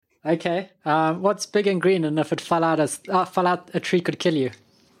Okay. What's big and green, and if it fell out, a tree could kill you?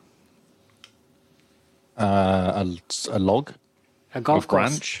 A log? A golf course.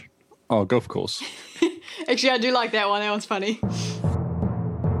 Branch? Oh, golf course. Actually, I do like that one. That one's funny.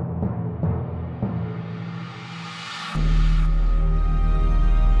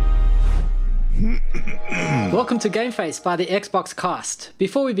 Welcome to Game Face by the Xbox Cast.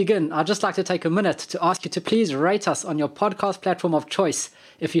 Before we begin, I'd just like to take a minute to ask you to please rate us on your podcast platform of choice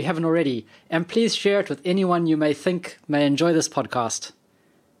if you haven't already, and please share it with anyone you may think may enjoy this podcast.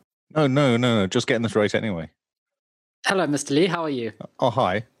 No. Just getting this rate anyway. Hello, Mr. Lee. How are you? Oh,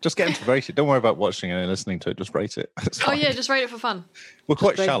 hi. Just getting to rate it. Don't worry about watching and listening to it. Just rate it. Oh, yeah, just rate it for fun. We're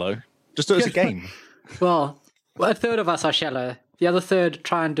quite shallow. Just do it as a game. Well, a third of us are shallow. The other third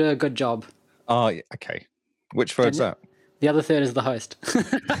try and do a good job. Oh, yeah, okay. Which third's that? The other third is the host.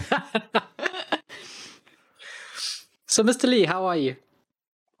 So, Mr. Lee, how are you?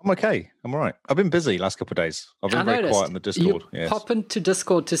 I'm okay. I'm all right. I've been busy last couple of days. I've been very quiet on the Discord. You pop into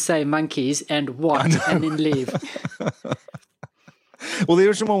Discord to say monkeys and what, and then leave. Well, the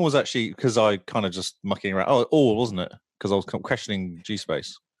original one was actually because I kind of just mucking around. Oh, wasn't it? Because I was questioning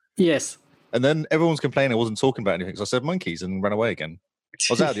G-Space. Yes. And then everyone was complaining I wasn't talking about anything, so I said monkeys and ran away again.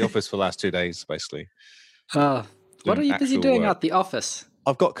 I was out of the office for the last 2 days, basically. What are you busy doing out the office?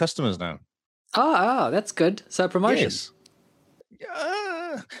 I've got customers now. Oh, that's good. So promotion. Yes.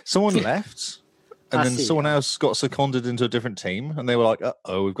 Someone left, and then someone else got seconded into a different team, and they were like,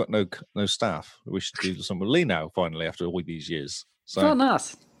 "Uh-oh, we've got no staff. We should do something with Lee now, finally, after all these years." So,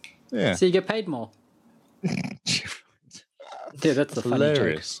 nice. Yeah. So you get paid more. Dude, that's a funny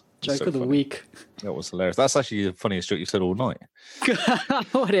hilarious. Joke of the week. That was hilarious. That's actually the funniest joke you've said all night.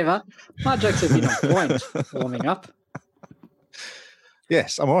 Whatever. My jokes have been on point, warming up.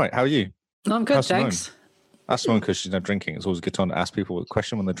 Yes, I'm all right. How are you? I'm good, thanks. Ask someone because she's not drinking. It's always a good time to ask people a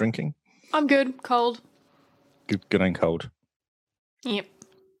question when they're drinking. I'm good. Cold. Good and cold. Yep.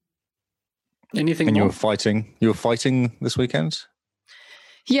 Anything and more? You were fighting this weekend?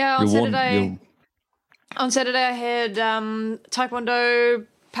 Yeah, on Saturday. On Saturday, I had Taekwondo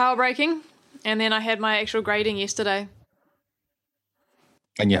power breaking, and then I had my actual grading yesterday.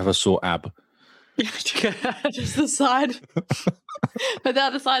 And you have a sore ab. Just the side. But the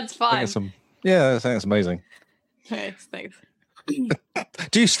other side's fine. I think that's amazing. Thanks.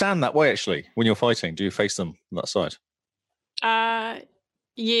 Do you stand that way, actually, when you're fighting? Do you face them on that side? Yeah,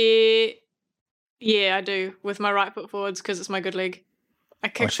 I do, with my right foot forwards, because it's my good leg. I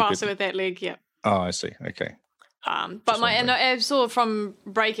kick faster with that leg, yeah. Oh, I see. Okay. But my abs sort of from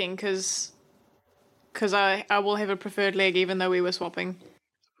breaking, because I will have a preferred leg, even though we were swapping.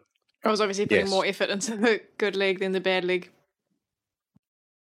 I was obviously putting more effort into the good leg than the bad leg.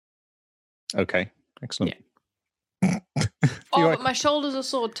 Okay, excellent. Yeah. But my shoulders are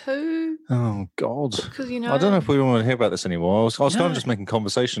sore too. Oh God! Because I don't know if we want to hear about this anymore. I was kind of just making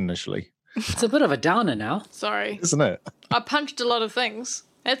conversation initially. It's a bit of a downer now. Sorry, isn't it? I punched a lot of things.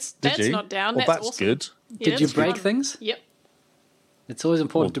 That's not down. Well, that's awesome. good. Yeah, Did you break things? Yep. It's always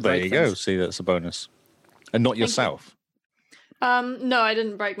important to break things. There you go. See, that's a bonus. And not yourself. No, I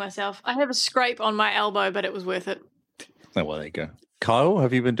didn't break myself. I have a scrape on my elbow, but it was worth it. Oh, well, there you go. Kyle,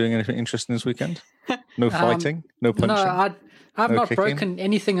 have you been doing anything interesting this weekend? No fighting? No punching? No, I've not broken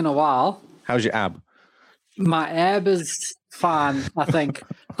anything in a while. How's your ab? My ab is fine, I think.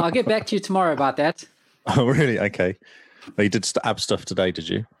 I'll get back to you tomorrow about that. Oh, really? Okay. Well, you did ab stuff today, did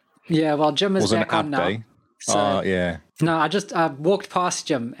you? Yeah, well, Jim is back on now. Day? So, yeah. No, I walked past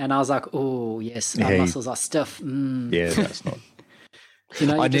Jim and I was like, oh, yes, my muscles are stiff. Yeah, that's not...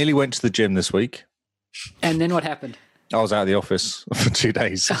 I nearly went to the gym this week. And then what happened? I was out of the office for 2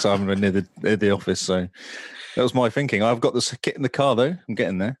 days, so I'm near the office. So that was my thinking. I've got this kit in the car, though. I'm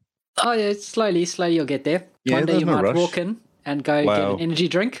getting there. Oh, yeah, slowly you'll get there. Yeah, one day you might walk in and go get an energy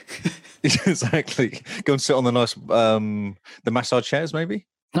drink. Exactly. Go and sit on the nice, the massage chairs, maybe.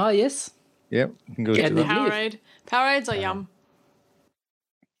 Oh, yes. Yep. You can go to the Powerade. Powerades are yum.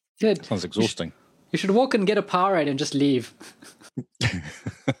 Good. Sounds exhausting. You should walk and get a Powerade and just leave.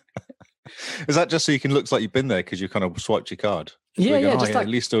 Is that just so you can look like you've been there because you kind of swiped your card? Yeah, just like at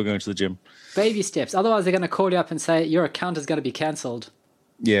least still going to the gym. Baby steps. Otherwise, they're going to call you up and say your account is going to be cancelled.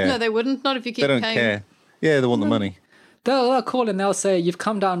 Yeah. No, they wouldn't. Not if you keep paying. They don't care. Yeah, they want the money. They'll call and they'll say you've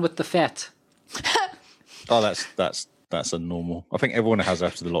come down with the fat. Oh, that's a normal. I think everyone has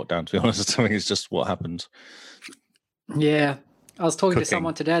after the lockdown. To be honest, I think it's just what happened. Yeah, I was talking to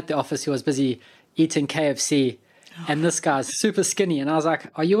someone today at the office who was busy eating KFC. And this guy's super skinny. And I was like,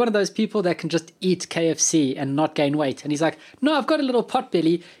 are you one of those people that can just eat KFC and not gain weight? And he's like, no, I've got a little pot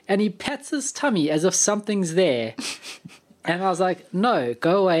belly. And he pats his tummy as if something's there. And I was like, no,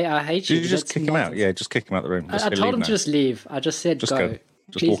 go away. I hate you. Did you just kick him out? Yeah, just kick him out the room. I told him to just leave. I just said, just go.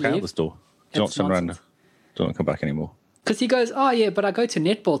 Just walk out the door. Do not turn around. Don't come back anymore. Because he goes, oh, yeah, but I go to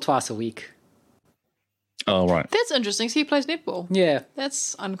netball twice a week. Oh, right. That's interesting. So he plays netball. Yeah.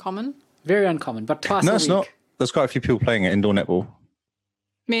 That's uncommon. Very uncommon, but twice a week. No, it's not. There's quite a few people playing it, indoor netball.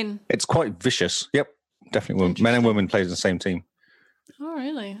 Men. It's quite vicious. Yep, definitely. Men and women play in the same team. Oh,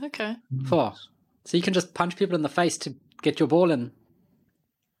 really? Okay. So you can just punch people in the face to get your ball in?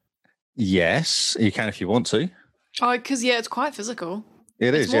 Yes, you can if you want to. Oh, because, it's quite physical.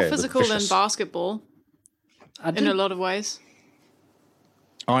 It's more physical than basketball in a lot of ways.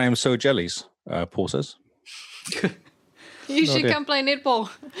 I am so jellies, Paul says. You should come play netball.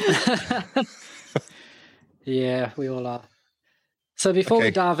 Yeah, we all are. So before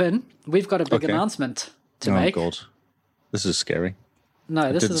we dive in, we've got a big announcement to make. Oh, God. This is scary.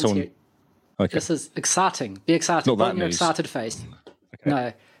 No, this isn't scary. Okay. This is exciting. Be excited. Not that Put on your news. excited face. Okay.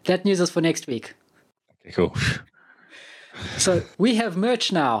 No, that news is for next week. Okay, cool. So we have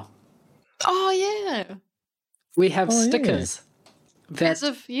merch now. Oh, yeah. We have stickers. As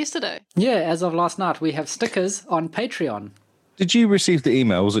of yesterday. Yeah, as of last night, we have stickers on Patreon. Did you receive the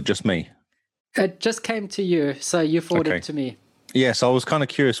email? Or was it just me? It just came to you, so you forwarded it to me. Yes, I was kind of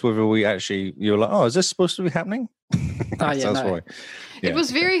curious whether you were like, oh, is this supposed to be happening? That's why. Yeah, it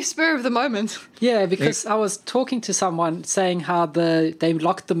was very spur of the moment. Yeah, because I was talking to someone saying how they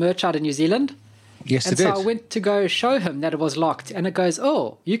locked the merch out in New Zealand. Yes, and they did. So I went to go show him that it was locked, and it goes,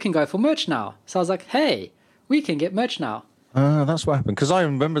 oh, you can go for merch now. So I was like, hey, we can get merch now. That's what happened. Because I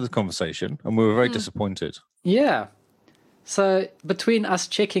remember the conversation, and we were very disappointed. Yeah. So between us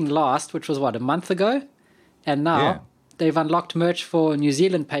checking last, which was a month ago, and now they've unlocked merch for New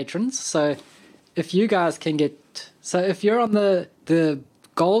Zealand patrons. So if you guys can if you're on the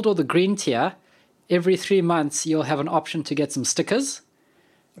gold or the green tier, every 3 months you'll have an option to get some stickers.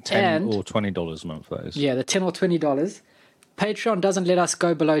 $10 or $20 a month, that is. Yeah, the $10 or $20. Patreon doesn't let us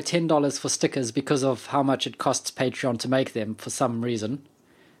go below $10 for stickers because of how much it costs Patreon to make them for some reason.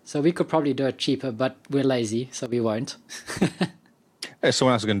 So we could probably do it cheaper, but we're lazy, so we won't. If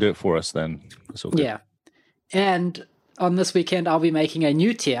someone else is going to do it for us, then it's all good. Yeah. And on this weekend, I'll be making a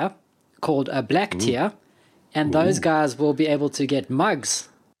new tier called a black tier, and those guys will be able to get mugs.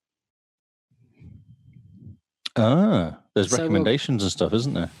 There's recommendations and stuff,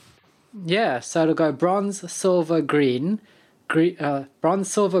 isn't there? Yeah, so it'll go bronze, silver, bronze,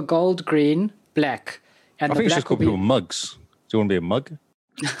 silver, gold, green, black. And I think it's just called people mugs. Do you want to be a mug?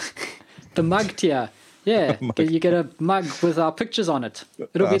 The mug tier. Yeah, you get a mug with our pictures on it.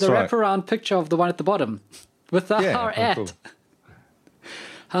 It'll be the wraparound picture of the one at the bottom with our at. Cool.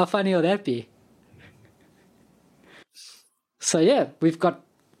 How funny will that be? So yeah, we've got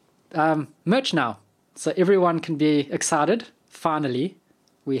merch now. So everyone can be excited. Finally,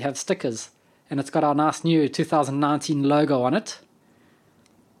 we have stickers. And it's got our nice new 2019 logo on it.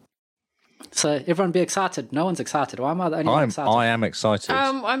 So everyone be excited. No one's excited. Why am I the only one excited? I am excited.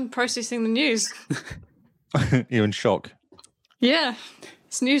 I'm processing the news. You're in shock. Yeah,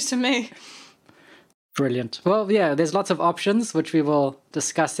 it's news to me. Brilliant. Well, yeah, there's lots of options, which we will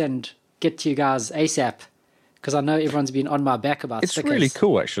discuss and get to you guys ASAP. Because I know everyone's been on my back about stickers. It's really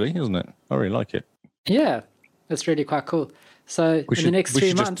cool, actually, isn't it? I really like it. Yeah, it's really quite cool. So in the next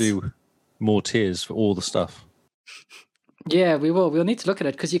 3 months... We should just do more tiers for all the stuff. Yeah, we will. We'll need to look at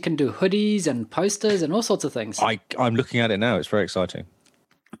it because you can do hoodies and posters and all sorts of things. I'm looking at it now. It's very exciting.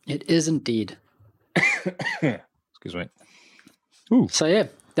 It is indeed. Excuse me. Ooh. So yeah,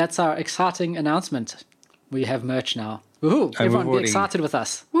 that's our exciting announcement. We have merch now. Woohoo! Everyone be excited with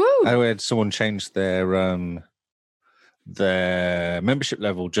us. Woo! I had someone change their membership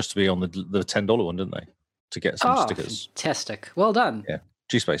level just to be on the $10 one, didn't they? To get some stickers. Fantastic. Well done. Yeah.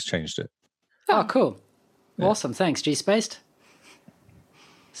 G-Space changed it. Oh, cool. Yeah. Awesome. Thanks, G-Spaced.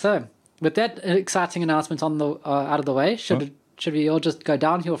 So, with that exciting announcement on the out of the way, should we all just go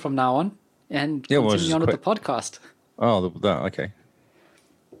downhill from now on and continue on with the podcast? Oh, okay.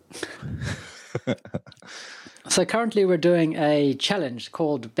 So currently we're doing a challenge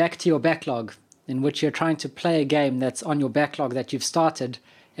called Back to Your Backlog, in which you're trying to play a game that's on your backlog that you've started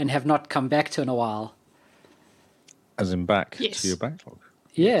and have not come back to in a while. As in back to your backlog?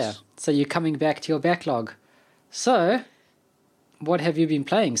 Yeah, yes. So you're coming back to your backlog. So, what have you been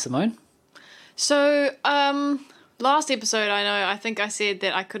playing, Simone? So, last episode, I think I said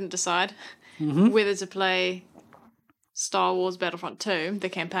that I couldn't decide whether to play Star Wars Battlefront 2, the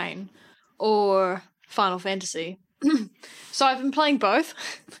campaign, or Final Fantasy. So I've been playing both.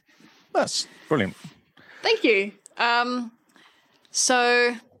 That's brilliant. Thank you.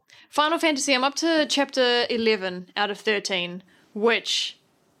 So Final Fantasy, I'm up to chapter 11 out of 13, which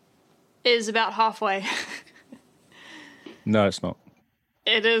is about halfway. No, it's not.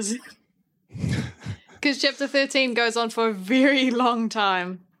 It is. Because chapter 13 goes on for a very long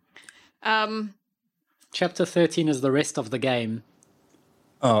time. Chapter 13 is the rest of the game.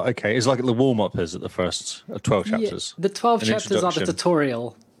 Oh, okay. It's like the warm-up is at the first 12 chapters. Yeah, the 12 chapters are the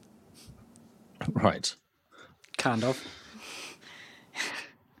tutorial. Right. Kind of.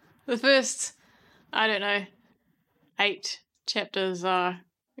 The first, I don't know, 8 chapters are,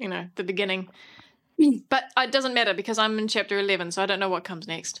 the beginning. But it doesn't matter because I'm in chapter 11, so I don't know what comes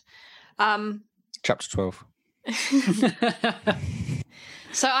next. Chapter 12.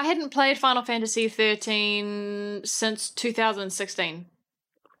 So I hadn't played Final Fantasy 13 since 2016.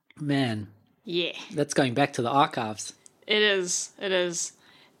 Man. Yeah. That's going back to the archives. It is.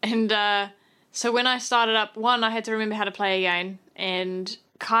 And so when I started up, I had to remember how to play again, and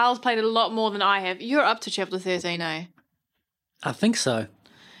Kyle's played a lot more than I have. You're up to chapter 13, eh? I think so.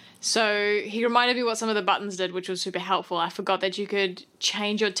 So he reminded me what some of the buttons did, which was super helpful. I forgot that you could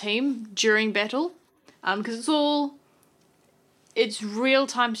change your team during battle, because it's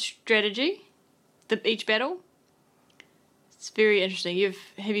real-time strategy, each battle. It's very interesting.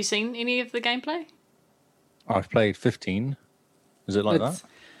 Have you seen any of the gameplay? I've played 15. Is it like that?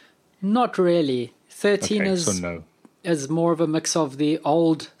 Not really. 13 okay, is more of a mix of the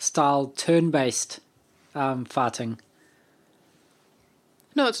old style turn-based fighting.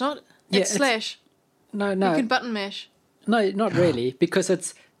 No, it's not. It's slash. No. You can button mash. No, not really,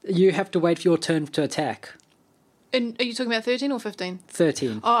 because you have to wait for your turn to attack. And are you talking about 13 or 15?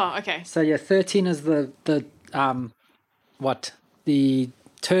 13. Oh, okay. So yeah, 13 is the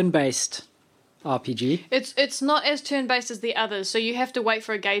turn-based RPG. It's not as turn-based as the others, so you have to wait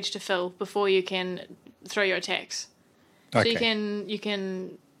for a gauge to fill before you can throw your attacks. Okay. So you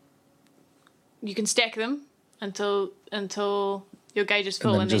can stack them until your gauge is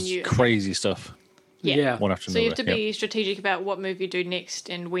full, and then you crazy stuff. Yeah. One after so you have to be strategic about what move you do next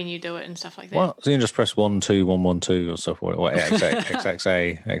and when you do it and stuff like that. Well, so you can just press 1, 2, 1, 1, 2 or stuff. What XX,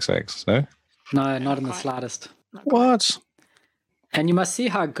 XXA, XX? No. No, not in the slightest. What? And you must see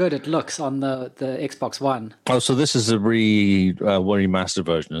how good it looks on the Xbox One. Oh, so this is a remastered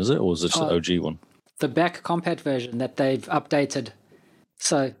version, is it? Or is it the OG one? The back compat version that they've updated.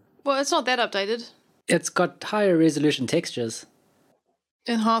 So. Well, it's not that updated. It's got higher resolution textures.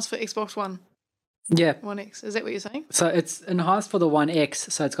 Enhanced for Xbox One. Yeah. One X. Is that what you're saying? So it's enhanced for the One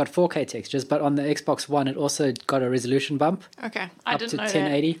X, so it's got 4K textures, but on the Xbox One it also got a resolution bump. Okay. I didn't know that. Up to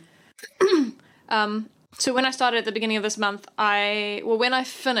 1080. So when I started at the beginning of this month, when I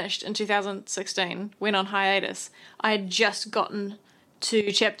finished in 2016, went on hiatus, I had just gotten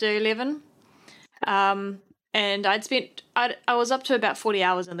to chapter 11. And I was up to about 40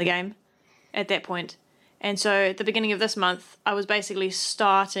 hours in the game at that point. And so at the beginning of this month, I was basically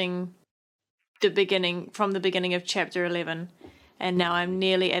starting from the beginning of chapter 11. And now I'm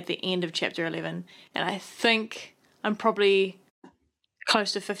nearly at the end of chapter 11. And I think I'm probably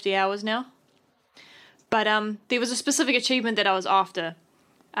close to 50 hours now. But there was a specific achievement that I was after.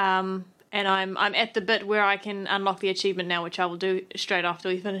 And I'm at the bit where I can unlock the achievement now, which I will do straight after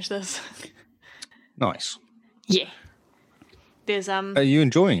we finish this. Nice. Yeah. There's Are you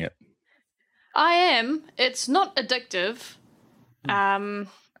enjoying it? I am. It's not addictive.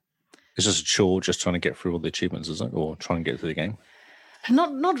 It's just a chore, just trying to get through all the achievements, is it? Or trying to get through the game?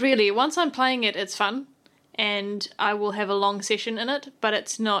 Not really. Once I'm playing it, it's fun. And I will have a long session in it, but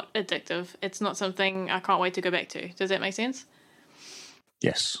it's not addictive. It's not something I can't wait to go back to. Does that make sense?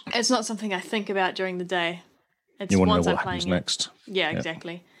 Yes. It's not something I think about during the day. It's you want once to know what I'm happens playing next. Yeah,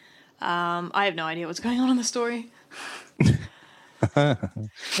 exactly. I have no idea what's going on in the story.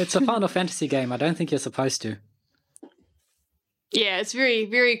 It's a Final Fantasy game. I don't think you're supposed to. Yeah, it's very,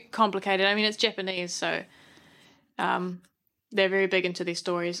 very complicated. I mean, it's Japanese, so they're very big into these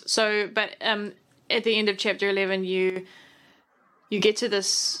stories. So, but at the end of chapter 11, you get to the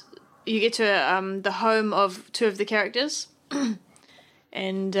home of 2 of the characters,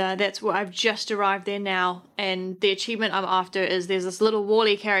 and that's where I've just arrived there now. And the achievement I'm after is there's this little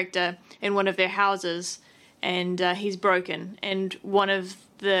Wally character in one of their houses, and he's broken. And one of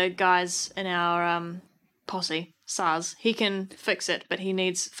the guys in our posse, Saz, he can fix it, but he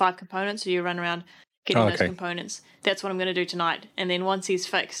needs 5 components, so you run around getting those components. That's what I'm going to do tonight. And then once he's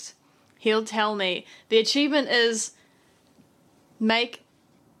fixed, he'll tell me. The achievement is make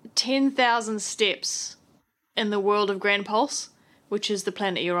 10,000 steps in the world of Grand Pulse, which is the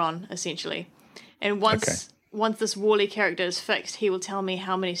planet you're on, essentially. And once this Wally character is fixed, he will tell me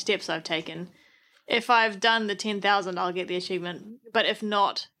how many steps I've taken if I've done the 10,000, I'll get the achievement. But if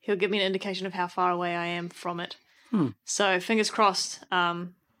not, he'll give me an indication of how far away I am from it. So fingers crossed. I'll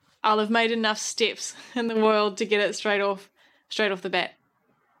have made enough steps in the world to get it straight off the bat.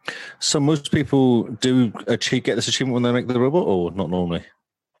 So most people do get this achievement when they make the robot, or not normally?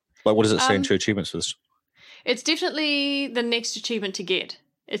 Like, what does it say in 2 achievements for this? It's definitely the next achievement to get.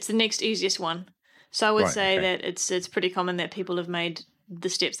 It's the next easiest one. So I would say that it's pretty common that people have made the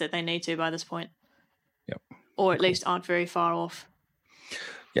steps that they need to by this point. Yep. Or at least aren't very far off.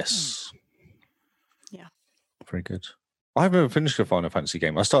 Yes. Yeah. Very good. I've never finished a Final Fantasy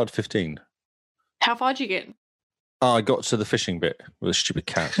game. I started 15. How far did you get? I got to the fishing bit with a stupid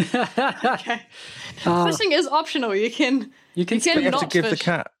cat. Okay. Fishing is optional. You can you have to give the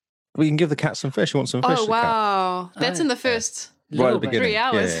cat. Well, you can give the cat some fish. You want some fish? Oh wow, that's in the first right at the beginning. 3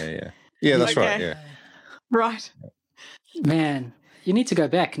 hours. Yeah, that's right. Yeah. Right. Man, you need to go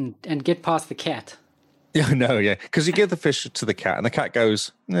back and get past the cat. Yeah, I know, yeah. Because you give the fish to the cat and the cat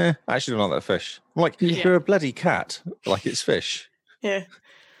goes, nah, I actually don't like that fish. I'm like, you're a bloody cat. Like, it's fish. Yeah.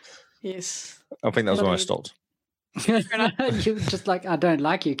 Yes. I think that was when I stopped. You just like, I don't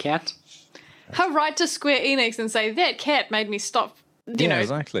like you, cat. How right to Square Enix and say, that cat made me stop, you know.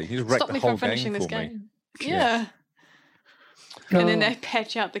 Exactly. You just wrecked the whole game for me. Yeah. And then they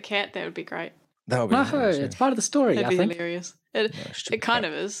patch out the cat. That would be great. That would be nice, it's part of the story, That'd I be think. Hilarious. It kind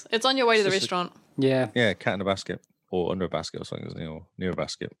of is. It's on your way to the restaurant. Yeah. Yeah, cat in a basket. Or under a basket or something, isn't he? Or near a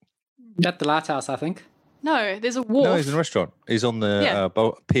basket. At the lighthouse, I think. No, there's a wharf. No, he's in a restaurant. He's on the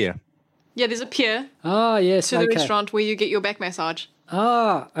pier. Yeah, there's a pier. Oh, yes. To the restaurant where you get your back massage.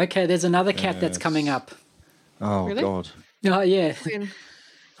 Oh, okay. There's another cat that's coming up. Oh, really? God. Oh, yeah.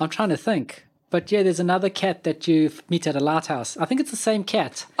 I'm trying to think. But yeah, there's another cat that you meet at a lighthouse. I think it's the same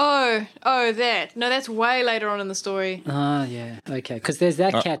cat. Oh, that. No, that's way later on in the story. Oh, yeah. Okay. Because there's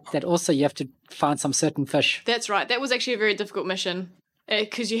that cat that also you have to find some certain fish. That's right. That was actually a very difficult mission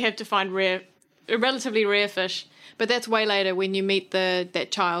because you have to find relatively rare fish. But that's way later when you meet that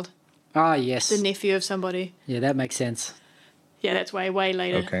child. Ah, yes. The nephew of somebody. Yeah, that makes sense. Yeah, that's way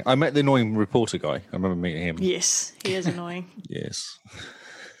later. Okay. I met the annoying reporter guy. I remember meeting him. Yes, he is annoying. Yes.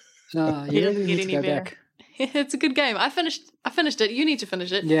 No, you really need to go back. It's a good game. I finished it. You need to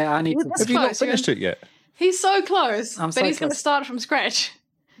finish it. Yeah, I need to. Have you not finished it yet? He's so close, but he's going to start from scratch.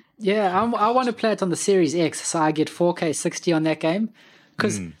 Yeah, I want to play it on the Series X, so I get 4K 60 on that game.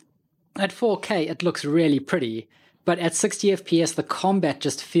 Because at 4K, it looks really pretty. But at 60 FPS, the combat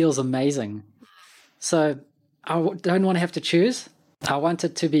just feels amazing. So I don't want to have to choose. I want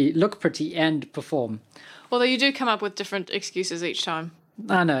it to look pretty and perform. Although you do come up with different excuses each time.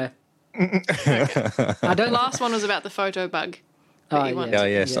 I know. The last one was about the photo bug. That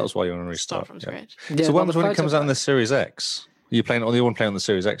was why you want to restart. Start from scratch. Yeah, so when it comes out on the Series X, you playing on the one playing on the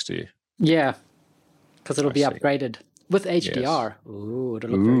Series X, do you? Yeah, because it'll be upgraded with HDR. Yes. Ooh,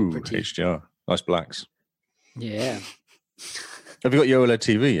 it'll look very pretty. HDR, nice blacks. Yeah. Have you got your OLED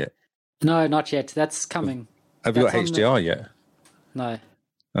TV yet? No, not yet. That's coming. Have you got HDR yet? No.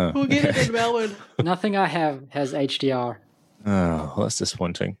 Oh, we'll get it in Melbourne. Nothing I have has HDR. Oh, well, that's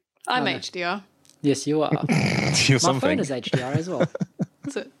disappointing. I'm HDR. Yes, you are. You're My phone is HDR as well.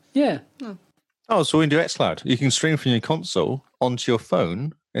 Is it? Yeah. Oh, so we can do xCloud. You can stream from your console onto your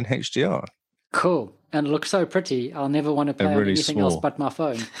phone in HDR. Cool. And it looks so pretty. I'll never want to play on anything else but my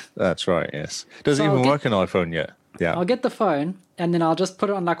phone. That's right, yes. Does it even work on iPhone yet? Yeah. I'll get the phone, and then I'll just put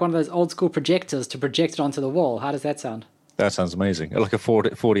it on like one of those old school projectors to project it onto the wall. How does that sound? That sounds amazing. Like a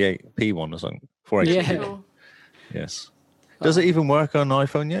 48p one or something. 480p. Yeah. Yes. Does it even work on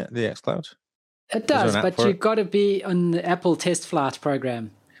iPhone yet, the xCloud? It does, but you've got to be on the Apple Test Flight program.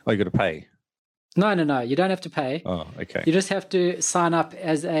 Oh, you got to pay? No. You don't have to pay. Oh, okay. You just have to sign up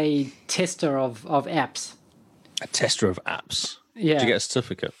as a tester of apps. A tester of apps? Yeah. Do you get a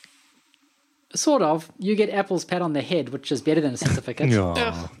certificate? Sort of. You get Apple's pat on the head, which is better than a certificate.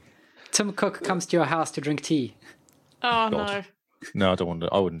 Oh. Tim Cook comes to your house to drink tea. Oh, God. no. No, I don't want to.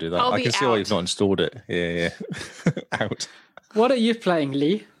 I wouldn't do that. I can see why you've not installed it. Yeah. Out. What are you playing,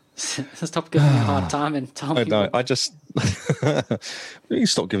 Lee? Stop giving me a hard time and tell me. No, I just... You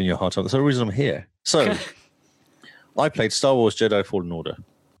stop giving you a hard time. That's the reason I'm here. So, I played Star Wars Jedi Fallen Order.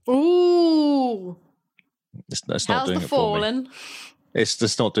 Ooh. It's not How's doing the it for Fallen? me. It's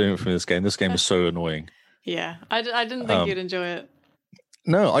just not doing it for me, this game. This game is so annoying. Yeah, I didn't think you'd enjoy it.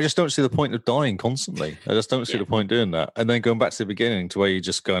 No, I just don't see the point of dying constantly. I just don't see the point doing that. And then going back to the beginning to where you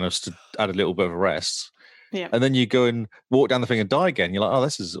just kind of add a little bit of a rest. Yeah. And then you go and walk down the thing and die again. You're like, oh,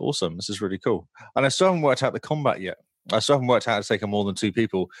 this is awesome. This is really cool. And I still haven't worked out the combat yet. I still haven't worked out how to take on more than 2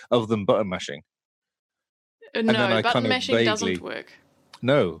 people other than button mashing. No, button mashing doesn't work.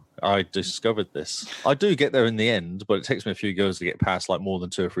 No, I discovered this. I do get there in the end, but it takes me a few goes to get past like more than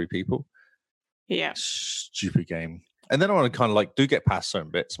 2 or 3 people. Yeah. Stupid game. And then I want to kind of like do get past certain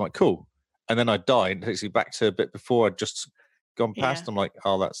bits. I'm like, cool. And then I die and it takes me back to a bit before I'd just gone past. I'm like,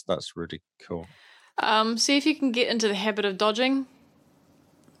 oh, that's really cool. See if you can get into the habit of dodging.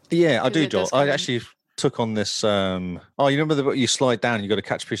 Yeah, I do dodge. I actually took on this. You remember you slide down, you got to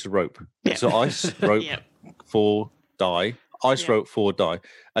catch a piece of rope. Yeah. So ice, rope, fall, die. Ice, rope, fall, die.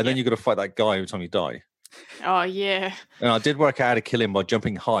 And then you got to fight that guy every time you die. Oh, yeah. And I did work out how to kill him by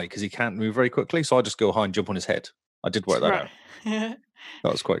jumping high because he can't move very quickly. So I just go high and jump on his head. I did work that out. That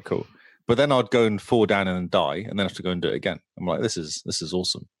was quite cool. But then I'd go and fall down and then die and then have to go and do it again. I'm like, this is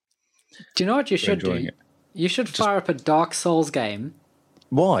awesome. Do you know what you should do? You should fire up a Dark Souls game.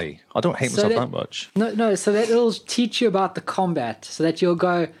 Why? I don't hate myself that much. No, so that it'll teach you about the combat so that you'll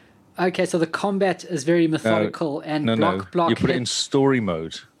go, okay, so the combat is very methodical and block. You put it in story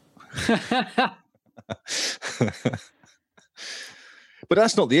mode. But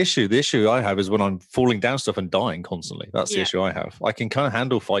that's not the issue. The issue I have is when I'm falling down stuff and dying constantly. That's the issue I have. I can kind of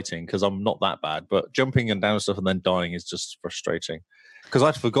handle fighting because I'm not that bad, but jumping and down stuff and then dying is just frustrating. Because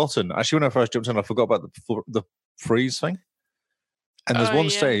I'd forgotten. Actually, when I first jumped in, I forgot about the freeze thing. And there's one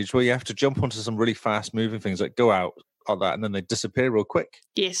stage where you have to jump onto some really fast moving things that go out like that and then they disappear real quick.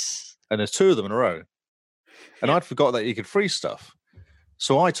 Yes. And there's 2 of them in a row. And I'd forgot that you could freeze stuff.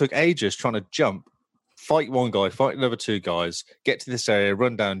 So I took ages trying to jump, fight one guy, fight another 2 guys, get to this area,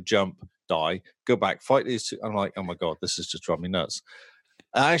 run down, jump, die, go back, fight these 2. I'm like, oh my God, this is just driving me nuts.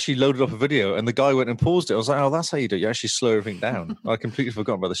 I actually loaded up a video and the guy went and paused it. I was like, oh, that's how you do it. You actually slow everything down. I completely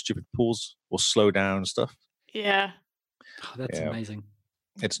forgot about the stupid pause or slow down stuff. Yeah. Oh, that's amazing.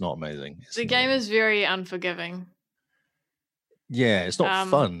 It's not amazing. The game is very unforgiving. Yeah, it's not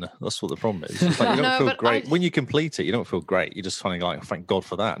fun. That's what the problem is. It's like you don't feel great. When you complete it, you don't feel great. You're just kind of like, thank God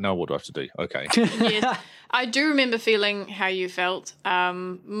for that. Now what do I have to do? Okay. Yes. I do remember feeling how you felt.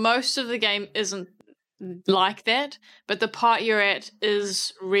 Most of the game isn't like that, but the part you're at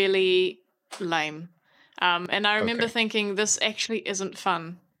is really lame. And I remember thinking, this actually isn't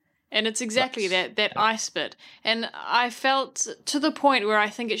fun. And it's exactly that ice bit. And I felt to the point where I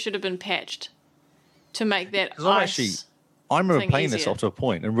think it should have been patched to make that ice. I remember playing this up to a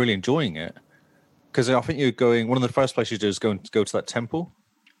point and really enjoying it. Because I think you're going, one of the first places you do is go to that temple.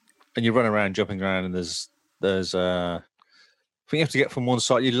 And you run around, jumping around, and there's I think you have to get from one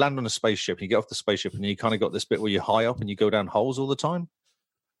side. You land on a spaceship, and you get off the spaceship, and you kind of got this bit where you're high up and you go down holes all the time.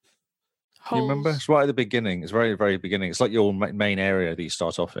 Do you remember? It's right at the beginning. It's very, very beginning. It's like your main area that you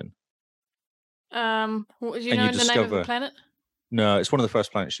start off in. Do you know the name of the planet? No, it's one of the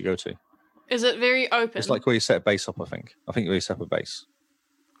first planets you go to. Is it very open? It's like where you set a base up, I think. I think where you set up a base.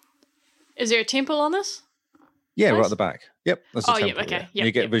 Is there a temple on this? Yeah, right at the back. Yep. There's a temple, yeah, okay. Yep,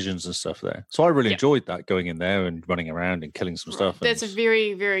 you get visions and stuff there. So I really enjoyed that, going in there and running around and killing some stuff. That's a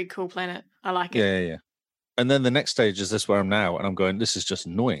very, very cool planet. I like it. Yeah. And then the next stage is this where I'm now, and I'm going, this is just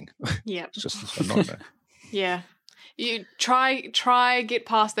annoying. Yeah. It's just a nightmare. Yeah. You try get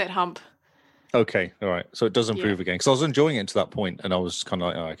past that hump. Okay, all right. So it does improve again. Because I was enjoying it to that point, and I was kind of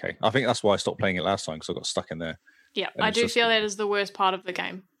like, oh, okay. I think that's why I stopped playing it last time, because I got stuck in there. Yeah, I do feel that is the worst part of the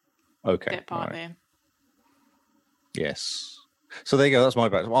game. Okay. That part there. Yes. So there you go. That's my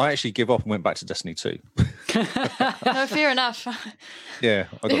back. I actually give up and went back to Destiny 2. No, fair enough. Yeah,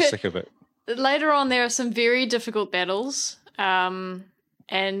 I got sick of it. Later on, there are some very difficult battles. And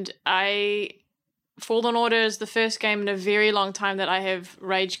Fallen Order is the first game in a very long time that I have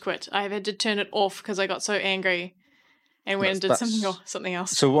rage quit. I have had to turn it off because I got so angry and went and did something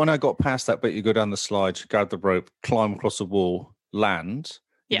else. So when I got past that bit, you go down the slide, grab the rope, climb across the wall, land,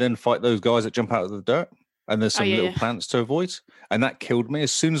 then fight those guys that jump out of the dirt. And there's some little plants to avoid. And that killed me.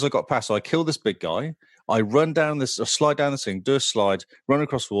 As soon as I got past, so I kill this big guy. I run down this, or slide down this thing, do a slide, run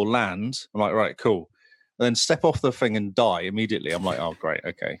across the wall, land. I'm like, right, cool. And then step off the thing and die immediately. I'm like, oh, great,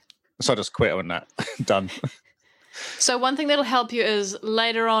 okay. So I just quit on that. Done. So one thing that'll help you is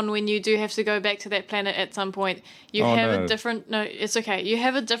later on when you do have to go back to that planet at some point, you have a different... No, it's okay. You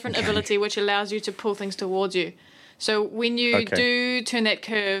have a different ability which allows you to pull things towards you. So when you do turn that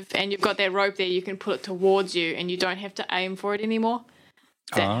curve and you've got that rope there, you can pull it towards you and you don't have to aim for it anymore.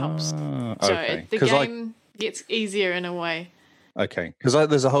 That helps. So the game gets easier in a way. Okay. Because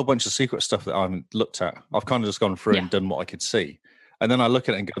there's a whole bunch of secret stuff that I haven't looked at. I've kind of just gone through and done what I could see. And then I look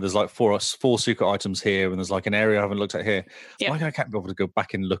at it and go, there's like four secret items here, and there's like an area I haven't looked at here. Yep. Why I can't be able to go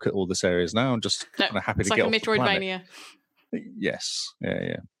back and look at all these areas now? I'm just kind of happy to get off the planet. It's like a Metroidvania. Yes.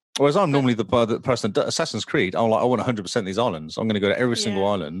 Yeah. Whereas I'm normally the person that Assassin's Creed, I'm like, I want 100% of these islands. I'm going to go to every single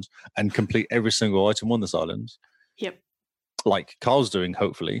island and complete every single item on this island. Yep. like Kyle's doing,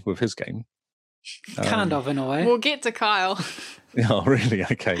 hopefully, with his game. Kind of, in a way. We'll get to Kyle. Oh, really?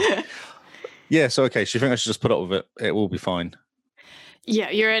 Okay. Yeah, so okay, so you think I should just put up with it? It will be fine. Yeah,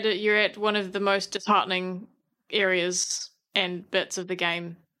 you're at one of the most disheartening areas and bits of the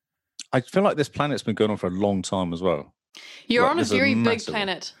game. I feel like this planet's been going on for a long time as well. You're on a very big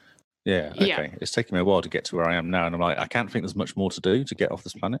planet. Yeah, okay. It's taken me a while to get to where I am now, and I'm like, I can't think there's much more to do to get off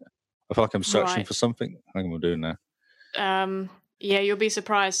this planet. I feel like I'm searching for something. I think we're doing now. Yeah, you'll be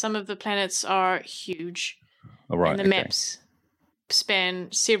surprised. Some of the planets are huge. Oh, right, and the maps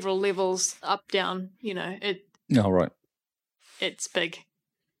span several levels up, down. You know, right. It's big.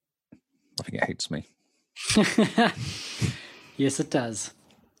 I think it hates me. Yes, it does.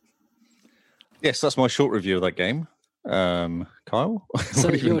 Yes, that's my short review of that game. Kyle?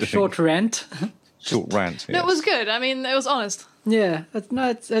 So your short rant? Short rant, yes. It was good. I mean, it was honest. Yeah.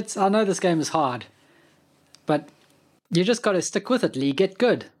 It's. I know this game is hard, but you just got to stick with it, Lee. Get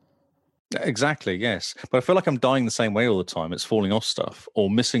good. Exactly, yes. But I feel like I'm dying the same way all the time. It's falling off stuff or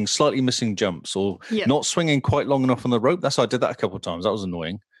slightly missing jumps or not swinging quite long enough on the rope. That's why I did that a couple of times. That was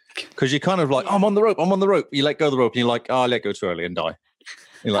annoying. Because you're kind of like, I'm on the rope. You let go of the rope and you're like, I let go too early and die.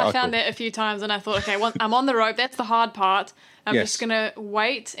 Like, I found that a few times and I thought, okay, I'm on the rope. That's the hard part. I'm just going to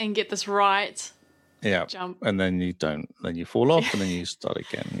wait and get this right. Yeah. Jump. And then you don't. Then you fall off and then you start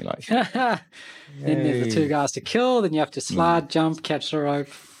again. You're like, then there's the two guys to kill. Then you have to slide, jump, catch the rope.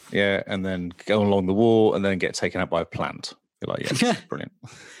 Yeah. And then go along the wall and then get taken out by a plant. You're like, yeah, brilliant.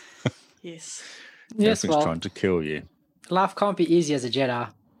 Yes. Everything's trying to kill you. Life can't be easy as a Jedi.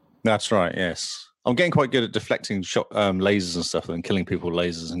 That's right, yes. I'm getting quite good at deflecting lasers and stuff and killing people with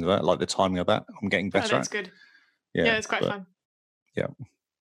lasers and that, like the timing of that. I'm getting better at. That's good. Yeah, it's quite fun. Yeah.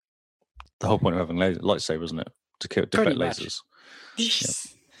 The whole point of having lightsabers, isn't it? To deflect lasers. Yes.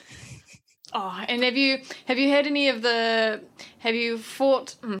 Yep. Oh, and have you had any of have you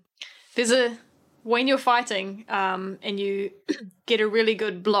fought when you're fighting and you get a really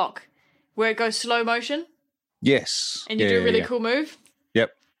good block where it goes slow motion? Yes. And you do a really cool move?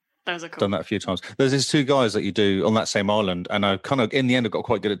 Yep. Those are cool. Done that a few times. There's these two guys that you do on that same island, and I kind of, in the end, I got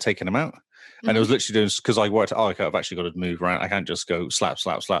quite good at taking them out. And it was literally doing, because I worked, okay, I've actually got to move around. I can't just go slap,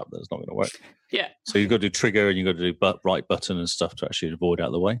 slap, slap. That's not going to work. Yeah. So you've got to do trigger and you've got to do right button and stuff to actually avoid out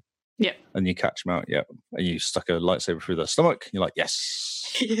of the way. Yeah. And you catch them out, yeah. And you stuck a lightsaber through their stomach. You're like,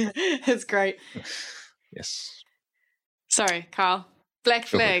 yes. Yeah, it's great. Yes. Sorry, Carl. Black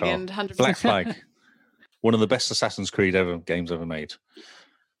Flag and 100%. Black Flag. One of the best Assassin's Creed games ever made.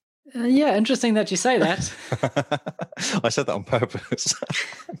 Yeah, interesting that you say that. I said that on purpose.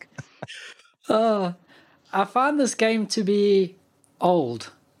 I find this game to be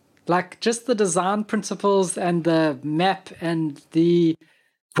old. Like, just the design principles and the map and the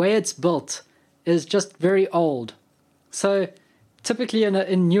way it's built is just very old. So typically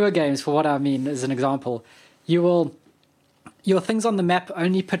in newer games, for what I mean, as an example, your things on the map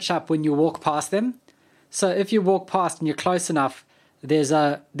only pitch up when you walk past them. So if you walk past and you're close enough,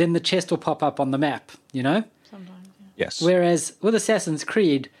 then the chest will pop up on the map, you know? Sometimes, yeah. Yes. Whereas with Assassin's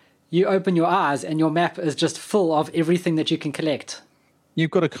Creed, you open your eyes and your map is just full of everything that you can collect. You've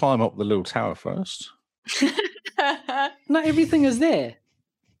got to climb up the little tower first. No, everything is there.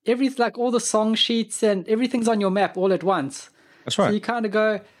 Like all the song sheets and everything's on your map all at once. That's right. So you kind of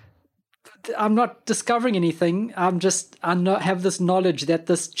go, I'm not discovering anything. I not have this knowledge that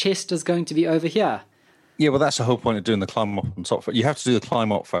this chest is going to be over here. Yeah, well, that's the whole point of doing the climb up on top. You have to do the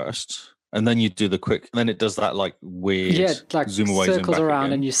climb up first, and then you do the quick. And then it does that like weird like zoom away, circles zoom back around,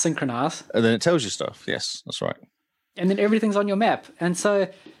 again. and you synchronize. And then it tells you stuff. Yes, that's right. And then everything's on your map, and so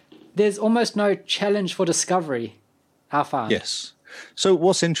there's almost no challenge for discovery. I found. Yes. So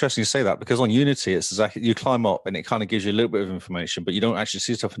what's interesting, you say that, because on Unity, it's exactly, you climb up and it kind of gives you a little bit of information, but you don't actually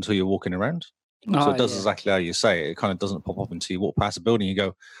see stuff until you're walking around. So it does exactly how you say it. It kind of doesn't pop up until you walk past a building. You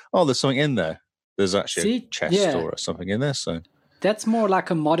go, oh, there's something in there. There's actually a chest or something in there. So that's more like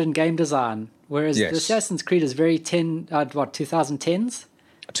a modern game design, whereas the Assassin's Creed is very 2010s?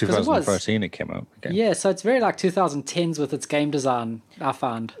 2013 it came out. Okay. Yeah, so it's very like 2010s with its game design, I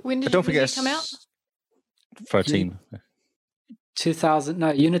found. When did it come out? 13.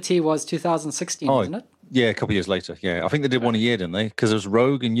 Unity was 2016, wasn't it? Yeah, a couple of years later. Yeah, I think they did one a year, didn't they? Because there was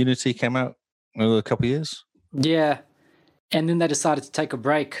Rogue and Unity came out a couple of years. Yeah, and then they decided to take a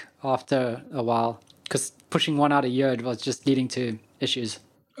break after a while because pushing one out a year was just leading to issues.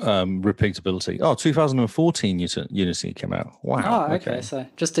 Repeatability. 2014 Unity came out. Wow. Oh, okay. So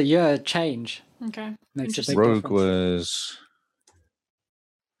just a year change. Okay. Makes a big Rogue difference. was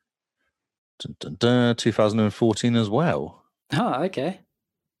 2014 as well. Oh, okay.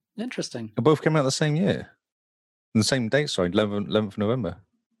 Interesting. They both came out the same year. The same date, sorry, 11th November.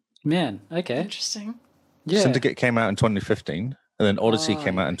 Man, okay. Interesting. Yeah. Syndicate came out in 2015, and then Odyssey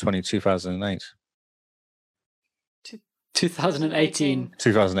came out in 2008. 2018.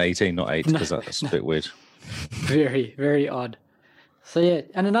 2018, not 8, because that's a bit weird. Very, very odd. So yeah,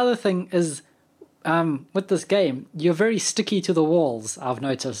 and another thing is, with this game, you're very sticky to the walls, I've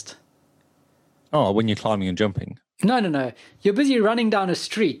noticed. Oh, when you're climbing and jumping? No. You're busy running down a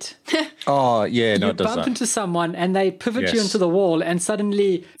street. Oh, yeah, no, you it does that. You bump into someone and they pivot you into the wall, and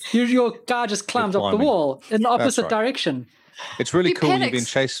suddenly your guy just climbs up the wall in the opposite direction. It's really cool when you're being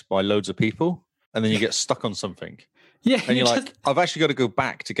chased by loads of people and then you get stuck on something. Yeah. And you're like, I've actually got to go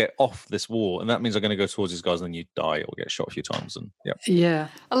back to get off this wall. And that means I'm going to go towards these guys, and then you die or get shot a few times. And yeah.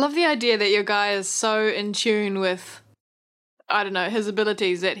 I love the idea that your guy is so in tune with, I don't know, his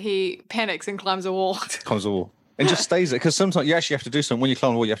abilities that he panics and climbs a wall. And just stays there. Because sometimes you actually have to do something. When you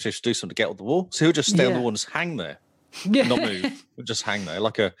climb the wall, you have to do something to get off the wall. So he'll just stay on the wall and just hang there. Yeah. Not move. Just hang there.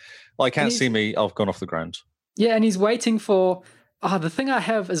 I can't see me. I've gone off the ground. Yeah, and he's waiting for... the thing I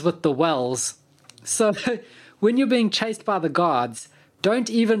have is with the wells. So when you're being chased by the guards, don't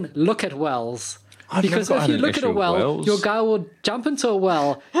even look at wells. Because if you look at a well, your guy will jump into a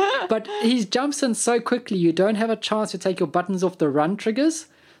well, but he jumps in so quickly you don't have a chance to take your buttons off the run triggers.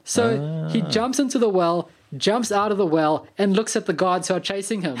 So he jumps into the well, jumps out of the well, and looks at the guards who are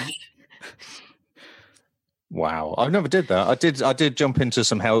chasing him. Wow, I've never did that. I did jump into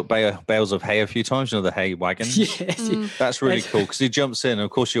some bales of hay a few times. You know, the hay wagons. Yes, that's really cool because he jumps in, and of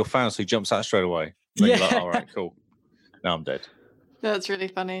course you're fast, so he jumps out straight away. And you're like, all right, cool. Now I'm dead. That's really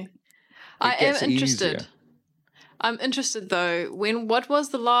funny. I am interested. Easier. I'm interested though. What was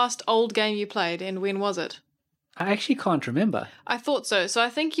the last old game you played, and when was it? I actually can't remember. I thought so. So I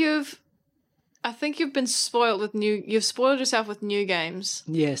think you've been spoiled with you've spoiled yourself with new games.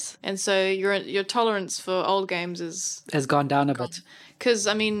 Yes. And so your tolerance for old games has gone down a bit. Because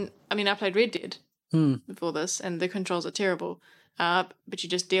I played Red Dead before this, and the controls are terrible. But you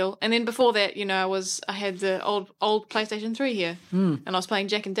just deal. And then before that, I had the old PlayStation 3 here, and I was playing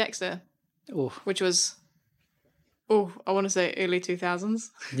Jak and Daxter, which was, I want to say early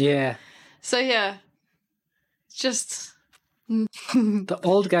 2000s. Yeah. So yeah, just. The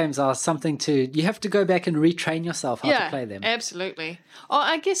old games are something you have to go back and retrain yourself how to play them. Absolutely. Oh,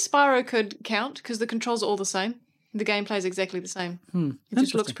 I guess Spyro could count because the controls are all the same. The gameplay is exactly the same. It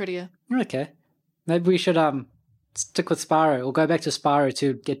just looks prettier. Okay. Maybe we should stick with Spyro or go back to Spyro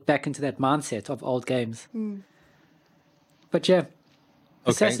to get back into that mindset of old games. But yeah.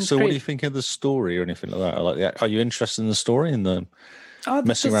 Okay, so what do you think of the story or anything like that? Are you interested in the story and the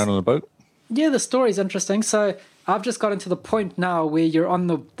messing around on the boat? Yeah, the story's interesting. So I've just gotten to the point now where you're on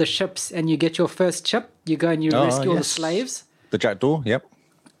the ships and you get your first ship. You go and you rescue all the slaves. The Jackdaw, yep.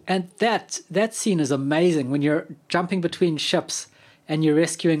 And that scene is amazing when you're jumping between ships and you're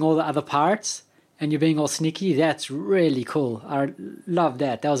rescuing all the other pirates and you're being all sneaky. That's really cool. I love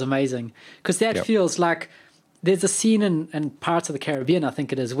that. That was amazing. Because that feels like there's a scene in Pirates of the Caribbean, I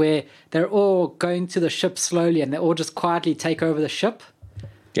think it is, where they're all going to the ship slowly and they all just quietly take over the ship.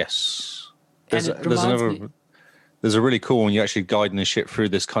 Yes. There's a really cool one. You're actually guiding the ship through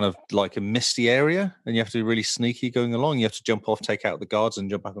this kind of like a misty area, and you have to be really sneaky going along. You have to jump off, take out the guards, and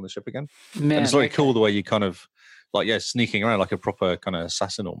jump back on the ship again. Man, and it's very cool the way you kind of sneaking around like a proper kind of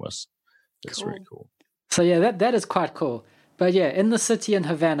assassin almost. It's really cool. So yeah, that is quite cool. But yeah, in the city in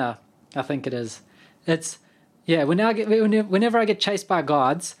Havana, I think it is. It's whenever I get chased by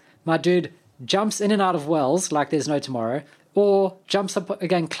guards, my dude jumps in and out of wells like there's no tomorrow, or jumps up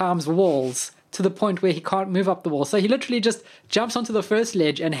again, climbs walls to the point where he can't move up the wall. So he literally just jumps onto the first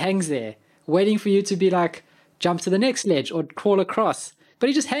ledge and hangs there, waiting for you to be like, jump to the next ledge or crawl across. But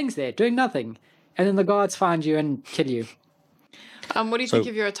he just hangs there, doing nothing. And then the guards find you and kill you. What do you think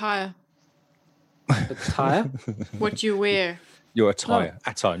of your attire? Attire? What you wear. Your attire. Oh.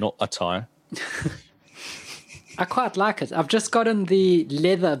 Attire, not attire. I quite like it. I've just gotten the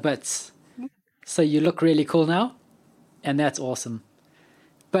leather bits. So you look really cool now. And that's awesome.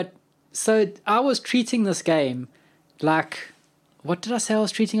 But so I was treating this game like, what did I say I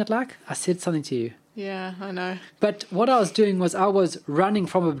was treating it like? I said something to you. Yeah, I know. But what I was doing was I was running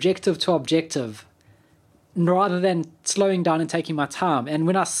from objective to objective rather than slowing down and taking my time. And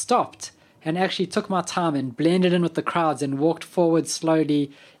when I stopped and actually took my time and blended in with the crowds and walked forward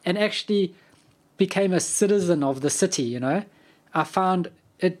slowly and actually became a citizen of the city, I found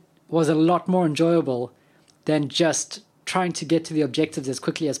it was a lot more enjoyable than just trying to get to the objectives as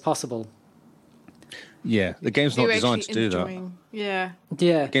quickly as possible. Yeah, the game's not designed to do that. Yeah.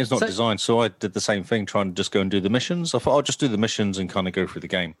 Yeah. The game's not designed, so I did the same thing, trying to just go and do the missions. I thought I'll just do the missions and kind of go through the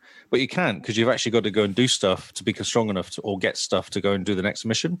game. But you can't, because you've actually got to go and do stuff to be strong enough to, or get stuff to go and do the next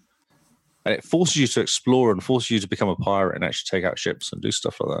mission. And it forces you to explore and forces you to become a pirate and actually take out ships and do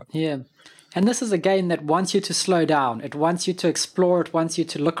stuff like that. Yeah. And this is a game that wants you to slow down. It wants you to explore. It wants you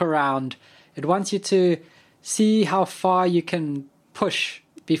to look around. It wants you to see how far you can push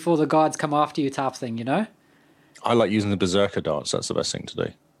before the guards come after you type thing, you know? I like using the berserker darts. That's the best thing to do.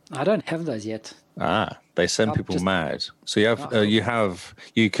 I don't have those yet. They send people mad. So you have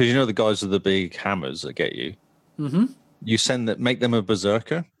because you know the guys with the big hammers that get you. Mm-hmm. You make them a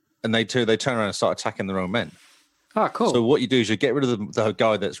berserker, and they turn around and start attacking their own men. Oh, cool. So what you do is you get rid of the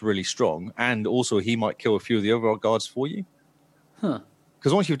guy that's really strong, and also he might kill a few of the other guards for you. Huh.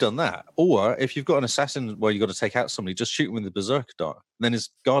 Because once you've done that, or if you've got an assassin where you've got to take out somebody, just shoot him with the berserker dart, and then his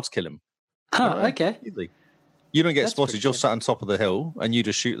guards kill him. Okay. You don't get spotted. You're sat on top of the hill, and you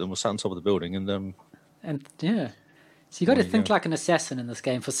just shoot them. Or sat on top of the building, and yeah. So you got to think like an assassin in this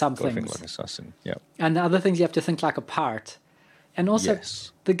game for some things. Think like an assassin, yeah. And the other things you have to think like a pirate. And also,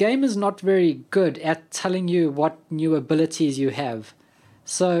 the game is not very good at telling you what new abilities you have.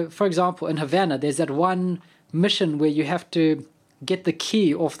 So, for example, in Havana, there's that one mission where you have to get the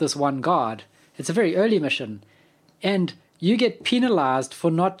key off this one guard. It's a very early mission. And you get penalized for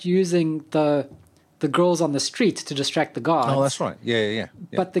not using the girls on the street to distract the guards. Oh, that's right. Yeah.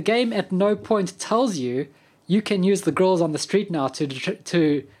 But the game at no point tells you can use the girls on the street now to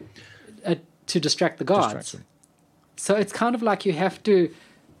distract the guards. So it's kind of like you have to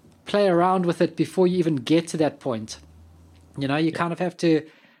play around with it before you even get to that point. You know, you kind of have to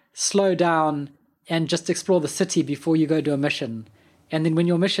slow down and just explore the city before you go do a mission. And then when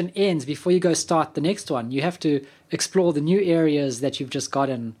your mission ends, before you go start the next one, you have to explore the new areas that you've just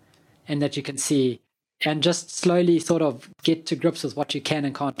gotten and that you can see, and just slowly sort of get to grips with what you can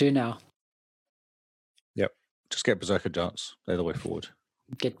and can't do now. Yep. Just get berserker darts. They're the way forward.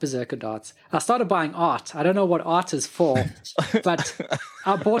 Get berserker darts. I started buying art. I don't know what art is for, but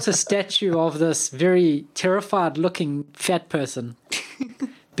I bought a statue of this very terrified looking fat person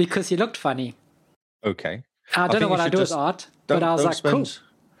because he looked funny. Okay. I don't know what I do with art, but I was like, cool.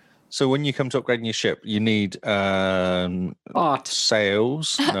 So when you come to upgrading your ship, you need art,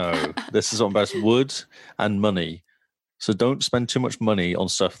 sails. No, this is on best wood and money. So don't spend too much money on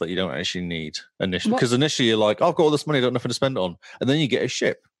stuff that you don't actually need initially. Because initially you're like, I've got all this money, I don't have nothing to spend it on. And then you get a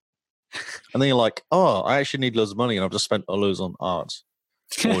ship. And then you're like, I actually need loads of money and I've just spent all loads on art.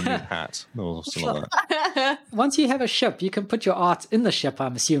 Or a new hat. Or something like that. Once you have a ship, you can put your art in the ship,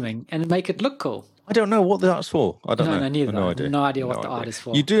 I'm assuming, and make it look cool. I don't know what the art's for. I don't know. No, neither. No idea. No idea what the art is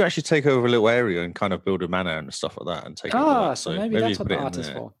for. You do actually take over a little area and kind of build a manor and stuff like that and take over that. So maybe that's what the art is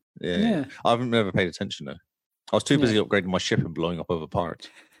for. Yeah. I've never paid attention though. I was too busy upgrading my ship and blowing up other pirate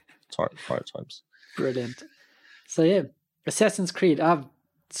types. Brilliant. So yeah, Assassin's Creed. I've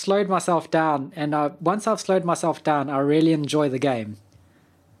slowed myself down, and once I've slowed myself down, I really enjoy the game.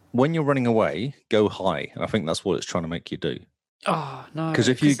 When you're running away, go high, and I think that's what it's trying to make you do. Oh no! Because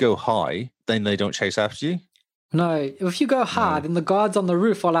if you go high, then they don't chase after you. No, if you go hard, and the guards on the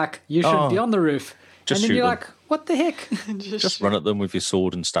roof are like, "You should be on the roof," and then you're like, "What the heck?" just run at them with your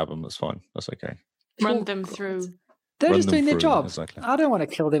sword and stab them. That's fine. That's okay. Run them through. They're just doing their job. Exactly. I don't want to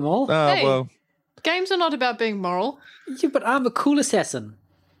kill them all. Well, games are not about being moral. Yeah, but I'm a cool assassin.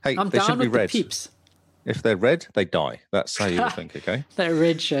 Hey, I'm they down should be with red. the peeps. If they're red, they die. That's how you would think, okay? They're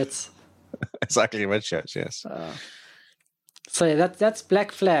red shirts. Exactly, red shirts, yes. So yeah, that's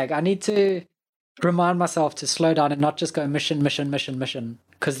Black Flag. I need to remind myself to slow down and not just go mission,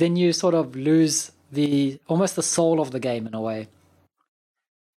 because then you sort of lose almost the soul of the game in a way.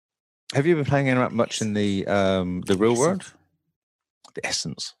 Have you been playing around much in the real world? The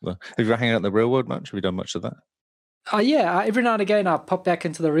essence. Have you been hanging out in the real world much? Have you done much of that? Oh yeah, every now and again I pop back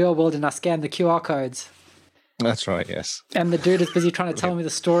into the real world and I scan the QR codes. That's right, yes. And the dude is busy trying to tell me the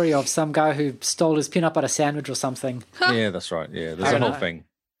story of some guy who stole his peanut butter sandwich or something. Yeah, that's right. Yeah, there's a whole thing.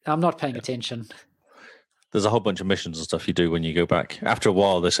 I'm not paying attention. There's a whole bunch of missions and stuff you do when you go back. After a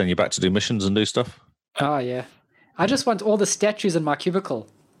while, they send you back to do missions and do stuff. Oh yeah, I just want all the statues in my cubicle.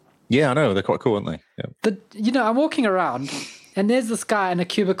 Yeah, I know. They're quite cool, aren't they? Yeah. I'm walking around and there's this guy in a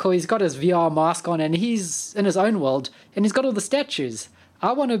cubicle. He's got his VR mask on and he's in his own world and he's got all the statues.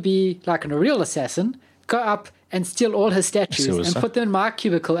 I want to be like a real assassin, go up and steal all his statues and put them in my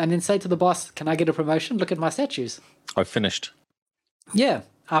cubicle and then say to the boss, can I get a promotion? Look at my statues. I've finished. Yeah,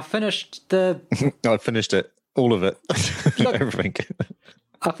 I finished I finished it. All of it. Look, everything.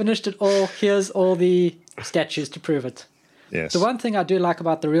 I finished it all. Here's all the statues to prove it. Yes. The one thing I do like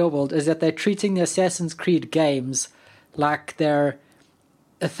about the real world is that they're treating the Assassin's Creed games like they're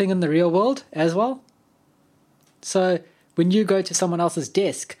a thing in the real world as well. So when you go to someone else's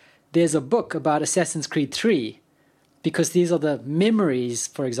desk, there's a book about Assassin's Creed 3, because these are the memories,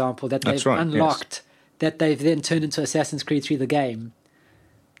 for example, that they've unlocked, that they've then turned into Assassin's Creed 3, the game.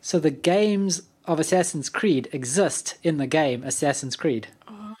 So the games of Assassin's Creed exist in the game Assassin's Creed.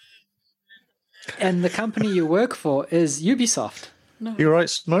 And the company you work for is Ubisoft. No. You're right,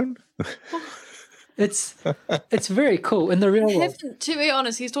 Simone. It's very cool in the real world. To be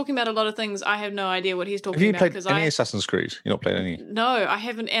honest, he's talking about a lot of things. I have no idea what he's talking about. Have you played any Assassin's Creed? You've not played any? No, I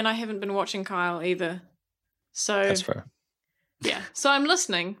haven't, and I haven't been watching Kyle either. So that's fair. Yeah, so I'm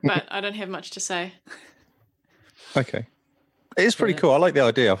listening, but I don't have much to say. Okay. It is pretty cool. I like the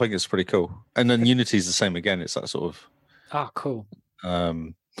idea. I think it's pretty cool. And then Unity's the same again. It's that sort of... Oh, cool.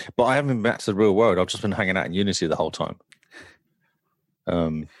 But I haven't been back to the real world. I've just been hanging out in Unity the whole time.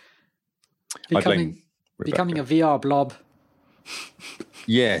 Becoming a VR blob.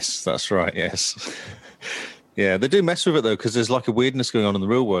 Yes, that's right, yes. Yeah, they do mess with it, though, because there's like a weirdness going on in the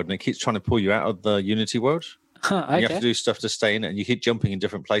real world, and it keeps trying to pull you out of the Unity world. Okay. You have to do stuff to stay in it, and you keep jumping in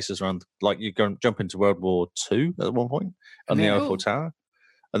different places around. Like you jump into World War II at one point on the Eiffel Tower,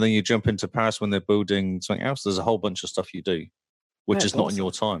 and then you jump into Paris when they're building something else. There's a whole bunch of stuff you do, which is not in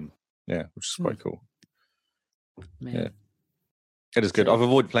your time. Yeah, which is quite cool. Man. Yeah, it is good. I've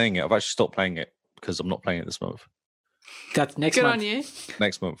avoided playing it. I've actually stopped playing it because I'm not playing it this month. That's next month. Good on you.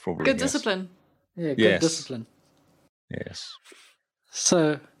 Next month, probably. Good discipline. Yeah, good discipline. Yes.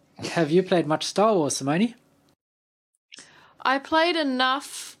 So, have you played much Star Wars, Simone? I played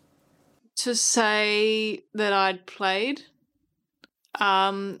enough to say that I'd played.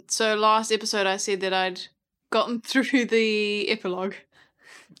 So last episode I said that I'd gotten through the epilogue.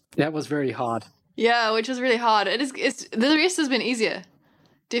 That was very hard. Yeah, which was really hard. It's the rest has been easier.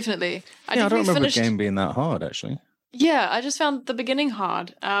 Definitely. I don't remember the game being that hard, actually. Yeah, I just found the beginning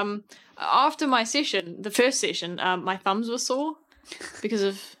hard. After my session, the first session, my thumbs were sore because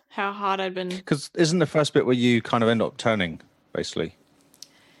of how hard I'd been. Because isn't the first bit where you kind of end up turning, basically?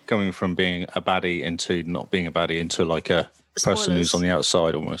 Coming from being a baddie into not being a baddie into like a person who's on the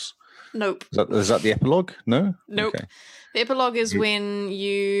outside almost. Nope. Is that the epilogue? No? Nope. Okay. The epilogue is when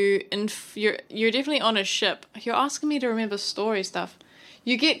you're definitely on a ship. You're asking me to remember story stuff.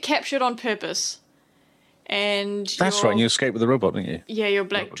 You get captured on purpose. And that's right, and you escape with the robot, don't you? Yeah, your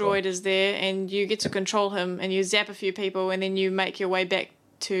black droid is there, and you get to control him, and you zap a few people, and then you make your way back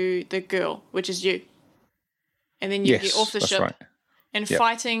to the girl, which is you. And then you get off the ship. Right. And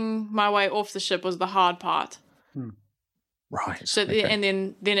fighting my way off the ship was the hard part. Right. So and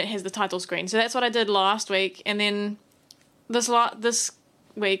then it has the title screen. So that's what I did last week, and then this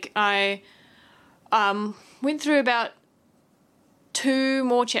week I went through about 2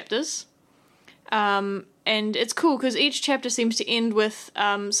 more chapters. And it's cool because each chapter seems to end with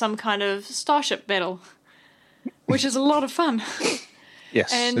some kind of starship battle, which is a lot of fun.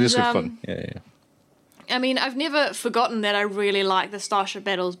 Yes, and, it is good fun. Yeah. I mean, I've never forgotten that I really like the starship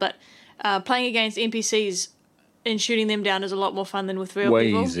battles, but playing against NPCs and shooting them down is a lot more fun than with real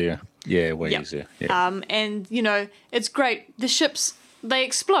people. Way easier. Yeah, way easier. Yeah. And it's great. The ships, they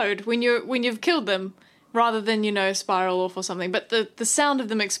explode when you've killed them, rather than spiral off or something. But the sound of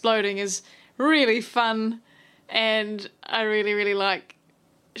them exploding is really fun, and I really, really like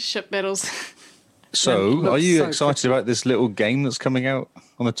ship battles. So, are you excited about this little game that's coming out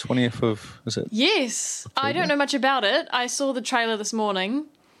on the 20th of, is it? Yes. October? I don't know much about it. I saw the trailer this morning.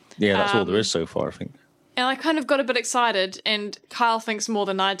 Yeah, that's all there is so far, I think. And I kind of got a bit excited, and Kyle thinks more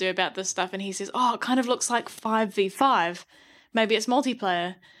than I do about this stuff, and he says, it kind of looks like 5v5. Maybe it's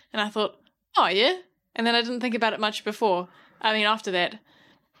multiplayer. And I thought, oh, yeah? And then I didn't think about it much before. I mean, after that.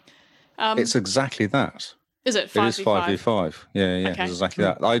 It's exactly that. Is it 5v5? It is 5v5. Yeah, okay. It's exactly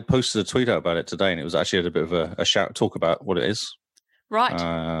that. I posted a tweet out about it today, and it was actually a bit of a shout talk about what it is. Right.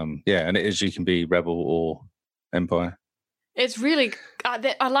 Yeah, and it is, you can be Rebel or Empire. It's really,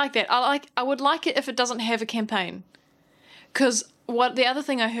 I like that. I would like it if it doesn't have a campaign. Because the other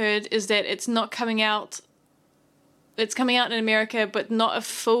thing I heard is that it's not coming out, it's coming out in America, but not a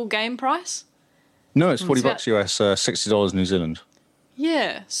full game price. No, it's $40 US, $60 New Zealand.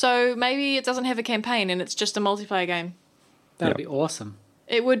 Yeah, so maybe it doesn't have a campaign and it's just a multiplayer game. That'd be awesome.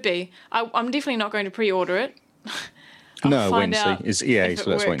 It would be. I'm definitely not going to pre-order it. No, wait and see. It's EA,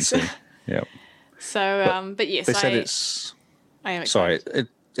 so let's wait and see. Yeah. So, but yes, they said it's. I am excited. Sorry,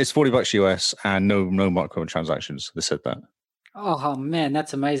 it's $40 US and no microtransactions. They said that. Oh man,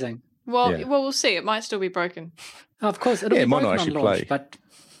 that's amazing. Well, we'll see. It might still be broken. Of course, it'll be broken on launch, but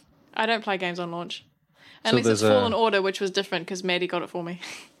I don't play games on launch. Unless it's Fallen Order, which was different because Maddie got it for me.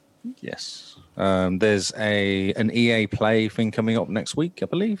 Yes. There's an EA Play thing coming up next week, I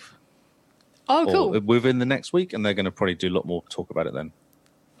believe. Oh, cool. Or within the next week, and they're going to probably do a lot more talk about it then.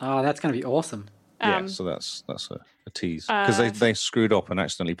 Oh, that's going to be awesome. Yeah, so that's a tease. Because they screwed up and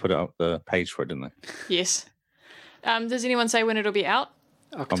accidentally put up the page for it, didn't they? Yes. Does anyone say when it'll be out?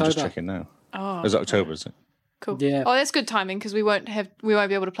 October. I'm just checking now. Oh, it's October, is it? Cool. Yeah. Oh, that's good timing because we won't be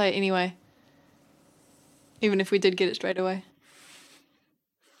able to play it anyway. Even if we did get it straight away.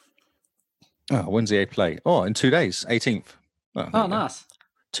 Oh, when's the EA Play? Oh, in 2 days, 18th. Oh, nice.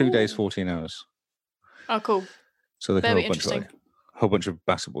 2 days, 14 hours. Oh, cool. So a whole bunch of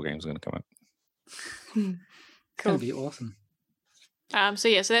basketball games are going to come out. Cool. It's going to be awesome. So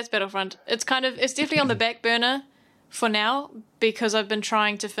that's Battlefront. It's definitely on the back burner for now because I've been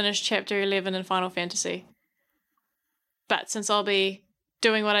trying to finish Chapter 11 in Final Fantasy. But since I'll be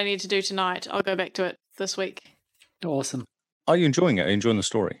doing what I need to do tonight, I'll go back to it this week. Awesome. Are you enjoying it? Are you enjoying the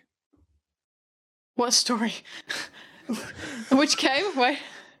story? What story? Which game? Wait.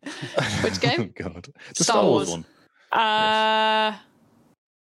 Which game? Oh, God. The Star Wars one. Yes.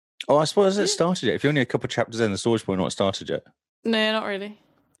 Oh, I suppose it started yet. If you're only a couple of chapters in, the story's probably not started yet. No, not really.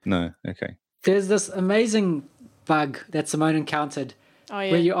 No, okay. There's this amazing bug that Simone encountered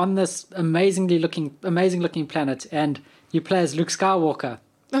where you're on this amazing looking planet and you play as Luke Skywalker.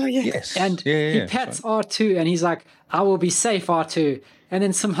 Oh, yeah. Yes. And he pats R2 and he's like, I will be safe, R2. And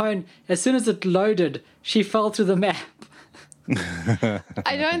then Simone, as soon as it loaded, she fell through the map.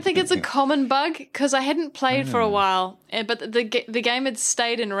 I don't think it's a common bug because I hadn't played for a while, but the game had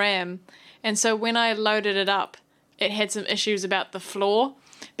stayed in RAM. And so when I loaded it up, it had some issues about the floor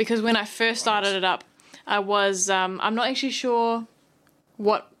because when I first started it up, I was, I'm not actually sure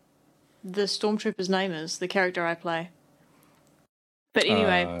what the Stormtrooper's name is, the character I play. But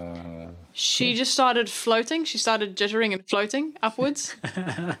anyway, she just started floating. She started jittering and floating upwards.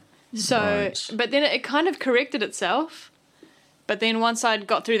 But then it kind of corrected itself. But then once I'd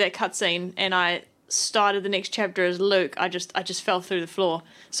got through that cutscene and I started the next chapter as Luke, I just fell through the floor.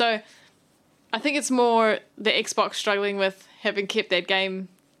 So I think it's more the Xbox struggling with having kept that game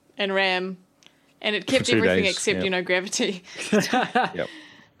in RAM, and it kept everything except gravity. Yep.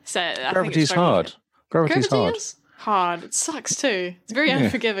 So gravity's hard. Gravity's hard. Is hard. It sucks too. It's very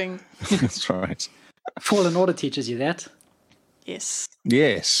unforgiving. That's right. Fallen Order teaches you that. Yes.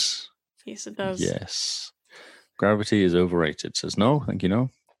 Yes. Yes, it does. Yes. Gravity is overrated. Says no. Thank you. No.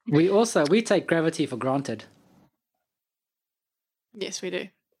 We take gravity for granted. Yes, we do.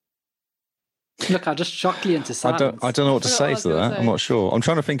 Look, I just shocked you into silence. I don't know what to say to that. I'm not sure. I'm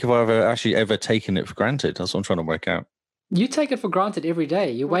trying to think if I've ever taken it for granted. That's what I'm trying to work out. You take it for granted every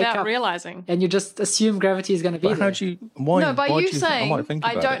day. You wake up realizing, and you just assume gravity is going to be there. No, by you saying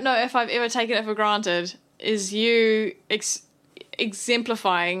I don't know if I've ever taken it for granted is you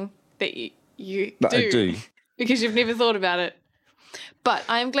exemplifying that you do. I do. Because you've never thought about it. But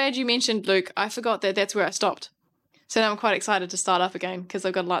I am glad you mentioned Luke. I forgot that's where I stopped. So now I'm quite excited to start up again because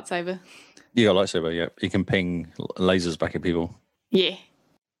I've got a lightsaber. You got a lightsaber, yeah. You can ping lasers back at people. Yeah.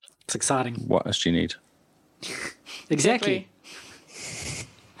 It's exciting. What else do you need? Exactly.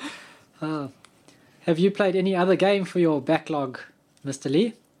 Have you played any other game for your backlog, Mr.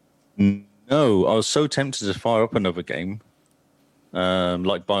 Lee? No, I was so tempted to fire up another game.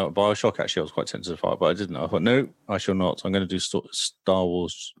 Like Bioshock, actually, I was quite tempted to fire, but I didn't. I thought, no, I shall not. I'm going to do Star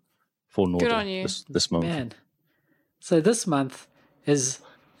Wars Fallen Order this month. Man. So this month is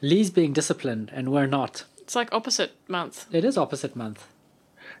Lee's being disciplined and we're not. It's like opposite month. It is opposite month.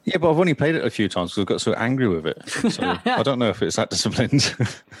 Yeah, but I've only played it a few times because I got so angry with it. So I don't know if it's that disciplined.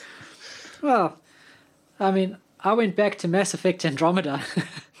 Well, I mean, I went back to Mass Effect Andromeda.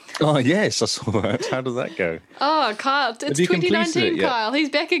 Oh, yes, I saw that. How did that go? Oh, Kyle, it's 2019, Kyle. He's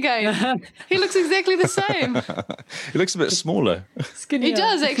back again. He looks exactly the same. He looks a bit smaller. Skinnier. He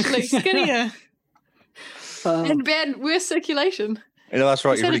does, actually. Skinnier. And worse circulation. You know, that's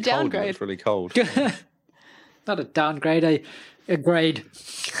right. You're really cold. It's really cold. Not a downgrade, a grade.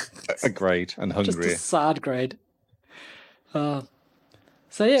 A grade and hungrier. Just a sad grade. So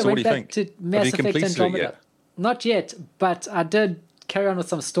yeah, went back to Mass Effect Andromeda. Not yet, but I did carry on with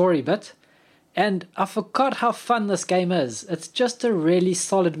some story bit, and I forgot how fun this game is. It's just a really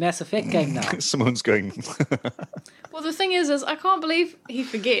solid Mass Effect game now. Someone's going. Well, the thing is I can't believe he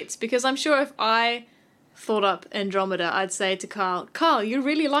forgets, because I'm sure if I thought up Andromeda, I'd say to Carl, you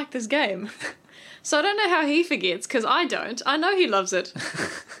really like this game. So I don't know how he forgets, because I don't. I know he loves it.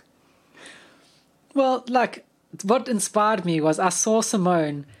 Well, like, what inspired me was I saw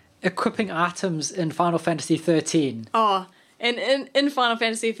Simone equipping items in Final Fantasy 13. Oh, And in Final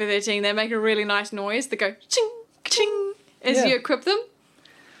Fantasy 13, they make a really nice noise. They go ching, ching as you equip them.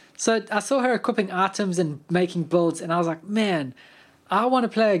 So I saw her equipping items and making builds, and I was like, man, I want to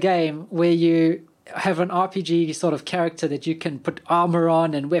play a game where you have an RPG sort of character that you can put armor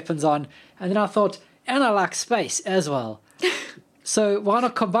on and weapons on. And then I thought, and I like space as well. So why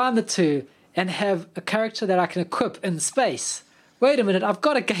not combine the two and have a character that I can equip in space? Wait a minute, I've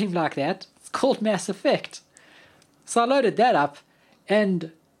got a game like that. It's called Mass Effect. So I loaded that up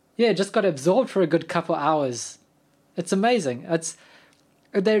and just got absorbed for a good couple hours. It's amazing.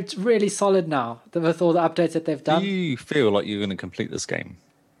 They're really solid now with all the updates that they've done. Do you feel like you're going to complete this game?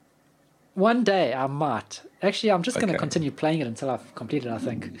 One day I might. Actually, I'm just going to continue playing it until I've completed it, I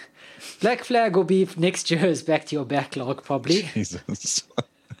think. Black Flag will be next year's Back to Your Backlog, probably. Jesus.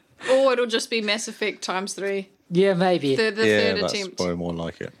 Or it'll just be Mass Effect ×3. Yeah, maybe. The third that's attempt. probably more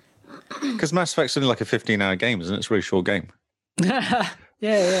like it. Because Mass Effect's only like a 15-hour game, isn't it? It's a really short game. Yeah.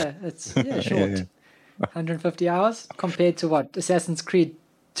 It's short. Yeah. 150 hours compared to what? Assassin's Creed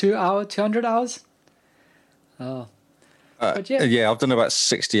 200 hours? Oh. But I've done about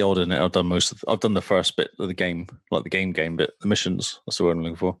 60 odd in it. I've done the first bit of the game, like the game bit, the missions. That's what I'm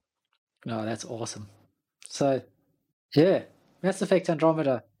looking for. No, that's awesome. So, Mass Effect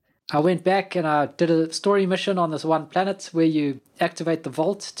Andromeda. I went back and I did a story mission on this one planet where you activate the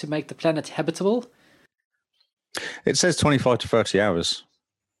vault to make the planet habitable. It says 25 to 30 hours.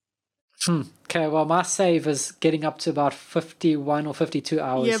 Okay, well, my save is getting up to about 51 or 52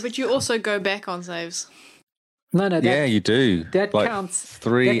 hours. Yeah, but you also go back on saves. No, you do. That like counts.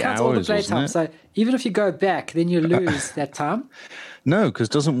 3 that counts hours, all the play time. It? So even if you go back, then you lose that time. No, because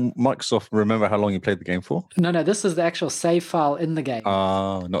doesn't Microsoft remember how long you played the game for? No, this is the actual save file in the game.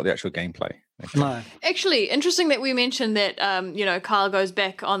 Not the actual gameplay. Okay. No. Actually, interesting that we mentioned that, Kyle goes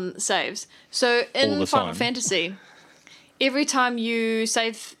back on saves. So in Final Fantasy, every time you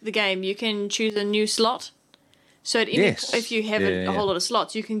save the game, you can choose a new slot. So if you have a whole lot of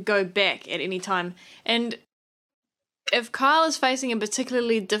slots, you can go back at any time. And if Kyle is facing a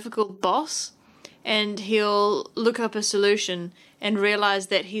particularly difficult boss and he'll look up a solution and realize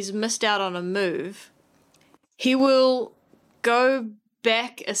that he's missed out on a move, he will go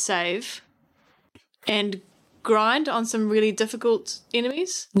back a save and grind on some really difficult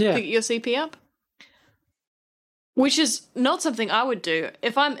enemies to get your CP up. Which is not something I would do.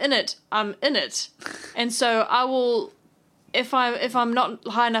 If I'm in it, I'm in it. And so I will, if I'm not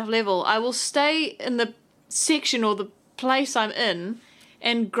high enough level, I will stay in the section or the place I'm in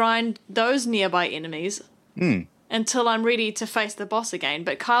and grind those nearby enemies until I'm ready to face the boss again.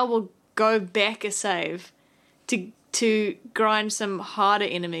 But Kyle will go back a save to grind some harder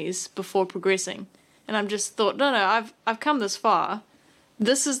enemies before progressing. And I'm just thought, no, I've come this far.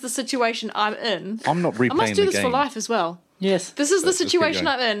 This is the situation I'm in. I'm not replaying the game. I must do this for life as well. Yes. This is the situation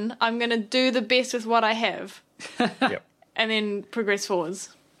I'm in. I'm going to do the best with what I have. Yep. And then progress forwards.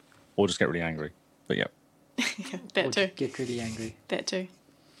 Or just get really angry. But That too. Get really angry. That too.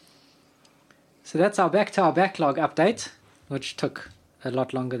 So that's our Back to Our Backlog update, which took a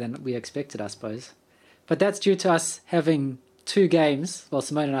lot longer than we expected, I suppose. But that's due to us having 2 games. Well,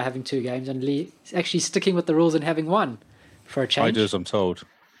 Simone and I having 2 games, and Lee actually sticking with the rules and having 1 for a change. I do as I'm told.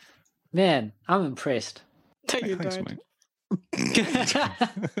 Man, I'm impressed. Thanks, mate.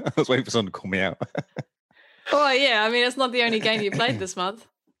 I was waiting for someone to call me out. Oh yeah, I mean it's not the only game you played this month.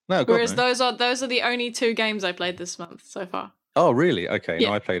 No, whereas those are the only 2 games I played this month so far. Oh really? Okay. Yeah.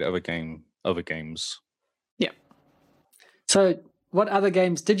 No, I played other games. Yeah. So what other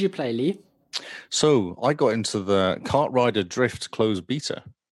games did you play, Lee? So I got into the Kart Rider Drift closed beta.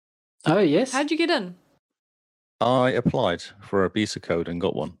 Oh yes. How'd you get in? I applied for a beta code and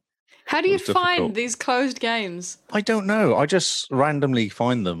got one. How do you find these closed games? I don't know. I just randomly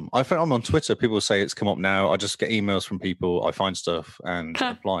find them. I found them on Twitter. People say it's come up now. I just get emails from people. I find stuff and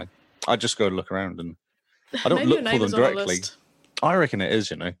apply. I just go look around and I don't look for them directly. I reckon it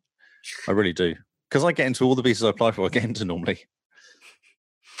is, I really do. Because I get into all the betas I apply for, I get into normally.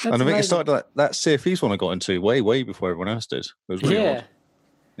 That's and I think amazing. it started that CFE's one I got into way before everyone else did. It was really odd.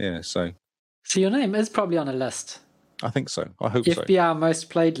 Yeah, so your name is probably on a list. I think so. I hope so. FBI most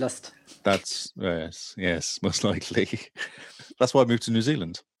played list. That's yes, most likely. That's why I moved to New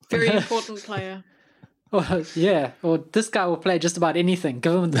Zealand. Very important player. Or this guy will play just about anything.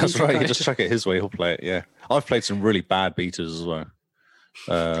 Give him the That's right. You just chuck it his way, he'll play it. Yeah, I've played some really bad betas as well.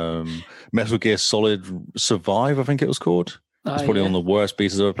 Metal Gear Solid Survive, I think it was called. It's probably one of the worst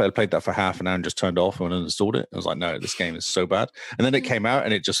betas I've ever played. I played that for half an hour and just turned it off and uninstalled it. I was like, no, this game is so bad. And then it came out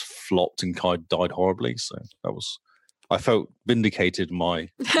and it just flopped and died horribly. So that was I felt vindicated my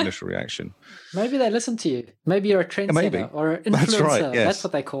initial reaction. Maybe they listen to you. Maybe you're a trendsetter or an influencer. That's right, yes. That's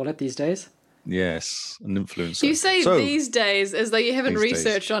what they call it these days. Yes, an influencer. You say these days as though you haven't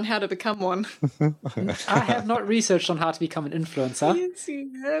researched on how to become one. I have not researched on how to become an influencer. Yes,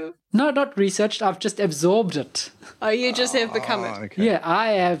 you have. No, not researched. I've just absorbed it. Oh, you just have become it. Okay. Yeah,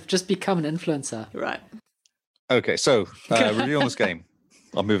 I have just become an influencer. Right. Okay, so review on this game.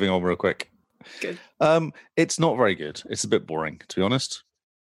 I'm moving on real quick. Good. It's not very good. It's a bit boring, to be honest.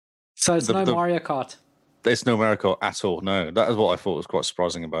 So it's no Mario Kart. There's no Mario Kart at all. No, that is what I thought was quite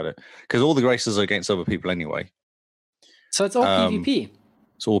surprising about it, because all the races are against other people anyway. So it's all PvP.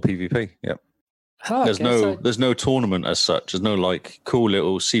 It's all PvP. Yep. Oh, there's no tournament as such. There's no like cool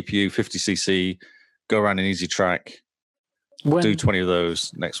little CPU 50cc, go around an easy track, do 20 of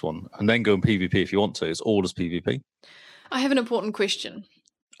those, next one, and then go in PvP if you want to. It's all just PvP. I have an important question.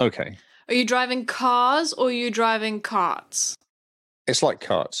 Okay. Are you driving cars or are you driving karts? It's like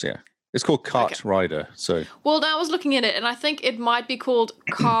karts, yeah. It's called Kart Rider. So, well, I was looking at it, and I think it might be called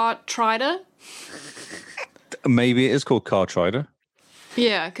Kart Rider. Maybe it is called Kart Rider.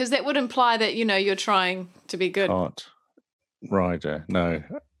 Yeah, because that would imply that you're trying to be good. Kart Rider, no.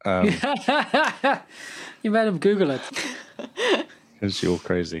 You made him Google it. Because you're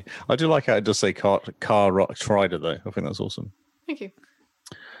crazy. I do like how it does say Car Rider, though. I think that's awesome. Thank you.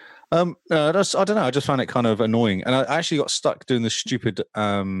 I don't know. I just found it kind of annoying, and I actually got stuck doing the stupid.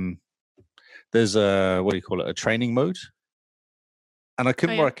 There's a training mode, and I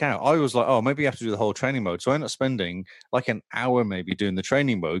couldn't work out. I was like, oh, maybe you have to do the whole training mode. So I ended up spending like an hour maybe doing the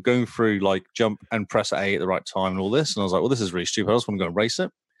training mode, going through like jump and press A at the right time and all this. And I was like, well, this is really stupid. I just want to go and race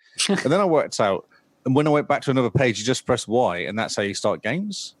it. And then I worked out, and when I went back to another page, you just press Y, and that's how you start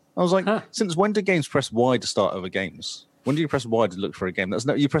games. I was like, since when do games press Y to start other games? When do you press Y to look for a game?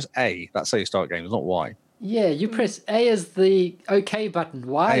 You press A. That's how you start games, not Y. Yeah, you press A as the OK button.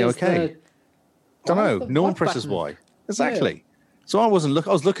 Y is the... Don't know. No one presses button. Y. Exactly. Yeah. So I was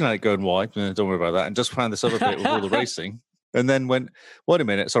looking at it going Y. Don't worry about that. And just found this other bit with all the racing. And then went, wait a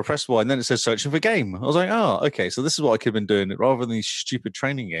minute. So I pressed Y, and then it says searching for game. I was like, okay. So this is what I could have been doing rather than these stupid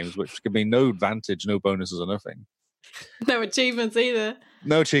training games, which give me no advantage, no bonuses or nothing. No achievements either.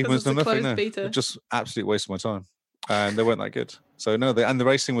 No achievements, no nothing. No. Just absolute waste of my time. And they weren't that good. So no, and the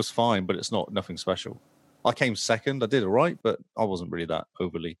racing was fine, but it's nothing special. I came second. I did all right, but I wasn't really that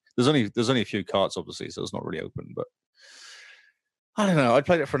overly. There's only a few carts, obviously, so it's not really open. But I don't know. I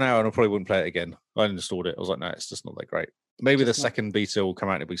played it for an hour, and I probably wouldn't play it again. I installed it. I was like, no, it's just not that great. Maybe the second beta will come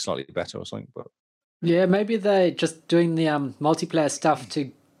out and it'll be slightly better or something. But yeah, maybe they're just doing the multiplayer stuff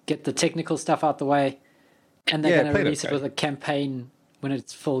to get the technical stuff out the way, and they're going to release it with a campaign when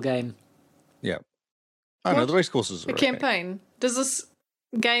it's full game. Yeah. I don't know, the race courses are campaign. Does this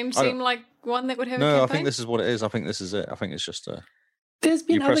game seem like one that would have a campaign? No, I think this is what it is. I think this is it. I think it's just a... There's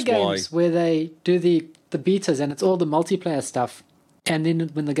been other games where they do the betas and it's all the multiplayer stuff. And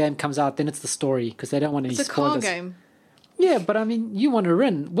then when the game comes out, then it's the story because they don't want any spoilers. It's a car game. Yeah, but I mean, you want to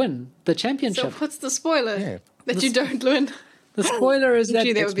win the championship. So what's the spoiler? That you don't win? The spoiler is that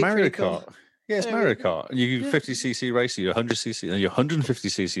it's Mario Kart. Cool. Yeah, it's Mario Kart. You do 50cc race, you 100cc, and you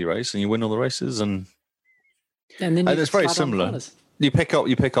 150cc race, and you win all the races, and then it's very similar. You pick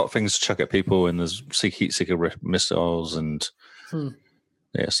up things to chuck at people, and there's heat-seeker missiles and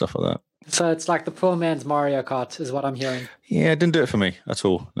stuff like that. So it's like the poor man's Mario Kart, is what I'm hearing. Yeah, it didn't do it for me at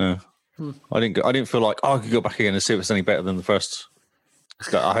all. No, I didn't feel like I could go back again and see if it's any better than the first.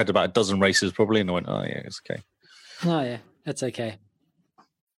 I had about a dozen races probably, and I went, oh yeah, it's okay. Oh yeah, it's okay.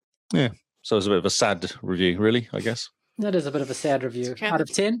 Yeah, so it's a bit of a sad review, really, I guess. That is a bit of a sad review. Out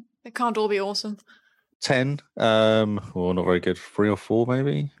of 10? It can't all be awesome. 10. Well, not very good. 3 or 4,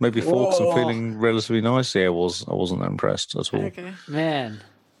 maybe. Maybe 4 because I'm feeling relatively nice. Yeah, I wasn't that impressed at all. Okay. Man,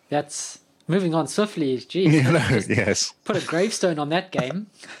 that's moving on swiftly. Geez. Yes. Put a gravestone on that game.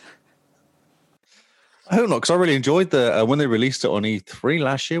 I hope not, because I really enjoyed the when they released it on E3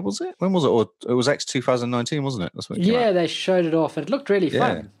 last year, was it? When was it? Or it was X 2019, wasn't it? That's when it came out. They showed it off and it looked really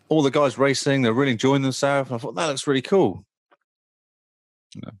fun. All the guys racing, they're really enjoying themselves. And I thought, that looks really cool.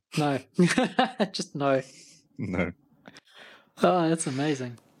 No. Just no. No. Oh, that's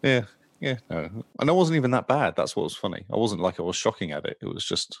amazing. Yeah, no. And it wasn't even that bad. That's what was funny. I wasn't like I was shocking at it. It was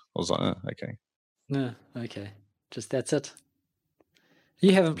just, I was like, okay. No, okay. Just that's it.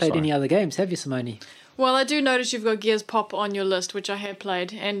 You haven't played any other games, have you, Simone? Well, I do notice you've got Gears Pop on your list, which I have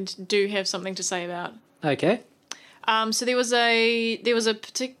played and do have something to say about. Okay. So there's a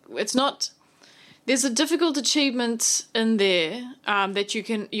difficult achievement in there that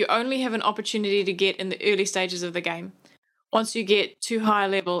you only have an opportunity to get in the early stages of the game, once you get too high a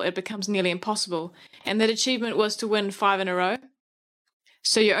level, it becomes nearly impossible. And that achievement was to win 5 in a row.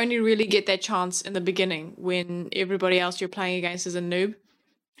 So you only really get that chance in the beginning when everybody else you're playing against is a noob.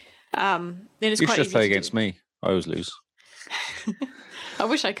 Then it's you quite should easy play to against me. I always lose. I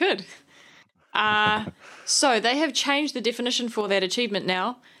wish I could. So they have changed the definition for that achievement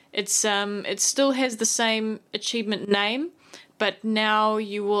now. It's it still has the same achievement name, but now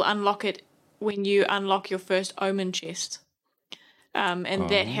you will unlock it when you unlock your first omen chest. And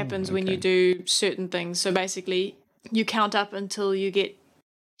that happens when you do certain things. So basically, you count up until you get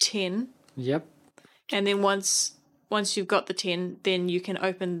 10. Yep. And then once you've got the 10, then you can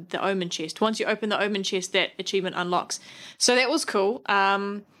open the omen chest. Once you open the omen chest, that achievement unlocks. So that was cool.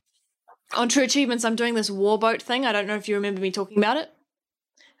 On True Achievements, I'm doing this warboat thing. I don't know if you remember me talking about it.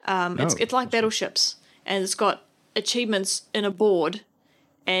 No, it's like battleships, and it's got achievements in a board,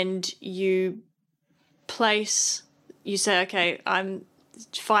 and you say, okay, I'm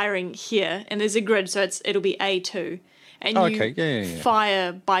firing here, and there's a grid, so it'll be A2, and you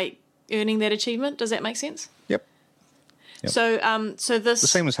fire by earning that achievement. Does that make sense? Yep. So this the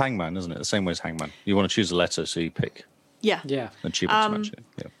same as Hangman, isn't it? The same way as Hangman. You want to choose a letter, so you pick. Yeah. Achievement to match it.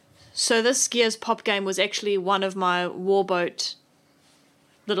 Yeah. So this Gears Pop game was actually one of my warboat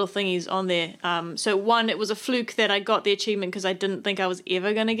little thingies on there. So one, it was a fluke that I got the achievement because I didn't think I was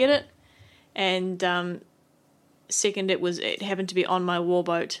ever going to get it, and second, it happened to be on my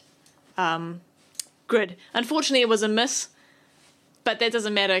warboat grid. Unfortunately, it was a miss, but that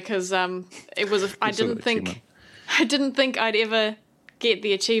doesn't matter because it was. I didn't think I'd ever get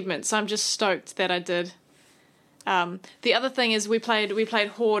the achievement, so I'm just stoked that I did. The other thing is we played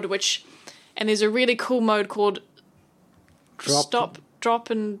Horde, and there's a really cool mode called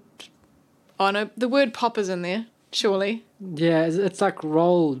Drop and oh no, the word pop is in there, surely. Yeah, it's like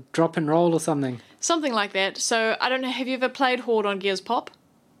drop and roll or something. Something like that. So I don't know, have you ever played Horde on Gears Pop?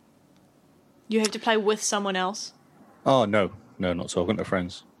 You have to play with someone else. Oh no, not so. I've got no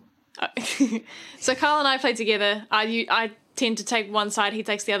friends. So Carl and I play together. I tend to take one side, he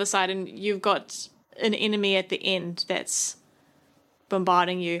takes the other side, and you've got an enemy at the end that's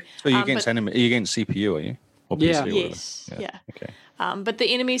bombarding you. So you're against enemy? Are you against CPU? Are you? Or PC yeah. Or yes. Yeah. Okay. But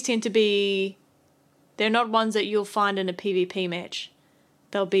the enemies tend to be. They're not ones that you'll find in a PvP match.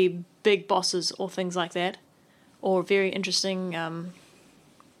 They'll be big bosses or things like that, or very interesting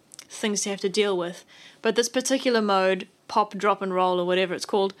things to have to deal with. But this particular mode, pop, drop, and roll, or whatever it's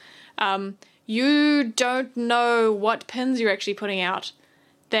called, you don't know what pins you're actually putting out.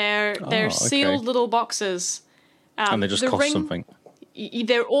 They're sealed little boxes. And they just cost something.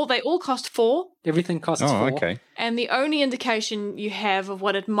 They all cost 4. Everything costs 4. Okay. And the only indication you have of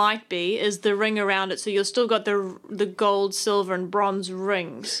what it might be is the ring around it. So you've still got the gold, silver, and bronze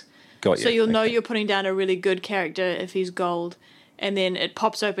rings. Got you. So you'll know you're putting down a really good character if he's gold. And then it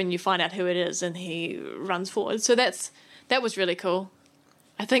pops open, you find out who it is, and he runs forward. So that was really cool.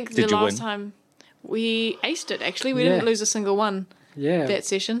 I think the last time we aced it, actually. We didn't lose a single one that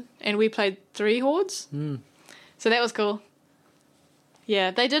session. And we played 3 hordes. So that was cool.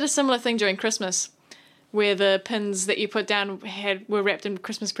 Yeah, they did a similar thing during Christmas where the pins that you put down were wrapped in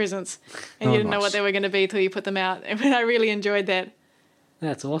Christmas presents, and you didn't know what they were going to be till you put them out. And I really enjoyed that.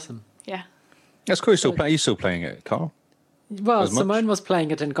 That's awesome. Yeah. That's cool. Are you still playing it, Carl? Well, Simone was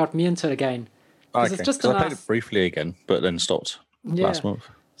playing it and got me into it again. Okay. It's just I played it briefly again, but then stopped last month.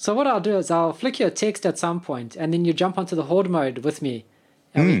 So what I'll do is I'll flick you a text at some point, and then you jump onto the Horde mode with me.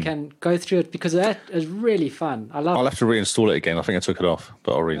 And we can go through it because that is really fun. I'll have to reinstall it again. I think I took it off,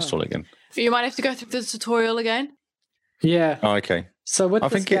 but I'll reinstall it again. You might have to go through the tutorial again. Yeah. Oh, okay. So with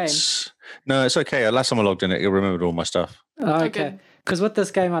this game... it's okay. Last time I logged in, it remembered all my stuff. Okay. Because with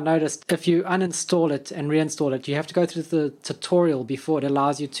this game, I noticed if you uninstall it and reinstall it, you have to go through the tutorial before it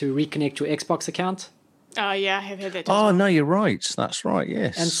allows you to reconnect your Xbox account. Oh, yeah, I have heard that. Oh, no, you're right. That's right,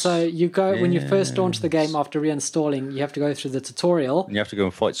 yes. And so you go, when you first launch the game after reinstalling, you have to go through the tutorial. And you have to go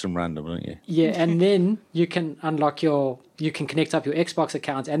and fight some random, don't you? Yeah, and then you can you can connect up your Xbox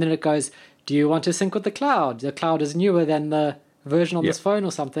account, and then it goes, do you want to sync with the cloud? The cloud is newer than the version on this phone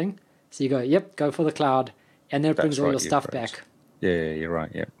or something. So you go, go for the cloud, and then it brings all your stuff back. Yeah, you're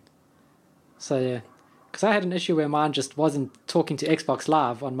right, yeah. So, yeah. Because I had an issue where mine just wasn't talking to Xbox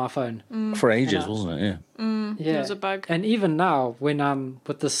Live on my phone. For ages, wasn't it? Yeah. Yeah. It was a bug. And even now, when I'm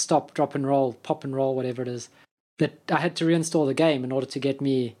with the stop, drop and roll, pop and roll, whatever it is, that I had to reinstall the game in order to get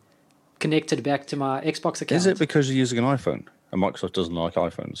me connected back to my Xbox account. Is it because you're using an iPhone and Microsoft doesn't like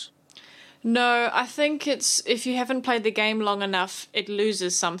iPhones? No, I think it's if you haven't played the game long enough, it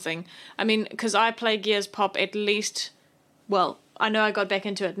loses something. I mean, because I play Gears Pop at least, I know I got back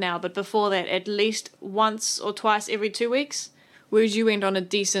into it now, but before that, at least once or twice every 2 weeks, whereas you went on a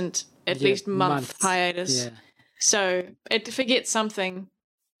decent, at least month hiatus. Yeah. So it forgets something.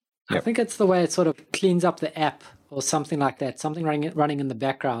 I think it's the way it sort of cleans up the app or something like that. Something running in the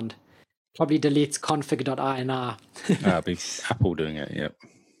background. Probably deletes config.inr. That'd be Apple doing it, yep.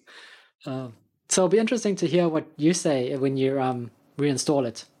 So it'll be interesting to hear what you say when you reinstall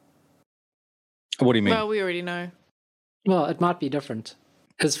it. What do you mean? Well, we already know. Well, it might be different.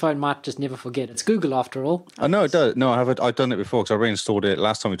 His phone might just never forget. It's Google after all. I know it does. No, I've done it before because I reinstalled it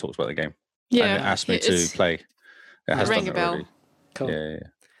last time we talked about the game. Yeah. And it asked me to play. It has done it already. Cool. Yeah.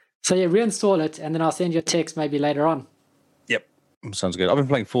 So reinstall it, and then I'll send you a text maybe later on. Yep. Sounds good. I've been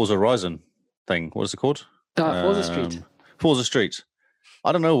playing Forza Horizon thing. What is it called? Forza Street. Forza Street.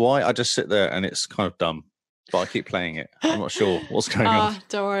 I don't know why. I just sit there and it's kind of dumb. But I keep playing it. I'm not sure what's going on.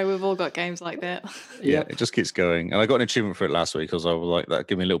 Don't worry, we've all got games like that. Yeah, it just keeps going. And I got an achievement for it last week because I was like, that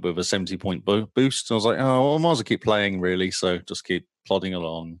gave me a little bit of a 70-point boost. And I was like, well, I might as well keep playing, really. So just keep plodding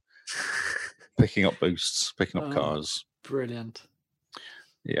along, picking up boosts, picking up cars. Brilliant.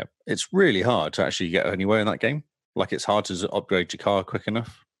 Yeah, it's really hard to actually get anywhere in that game. Like, it's hard to upgrade your car quick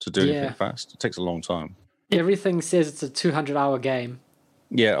enough to do anything fast. It takes a long time. Everything says it's a 200-hour game.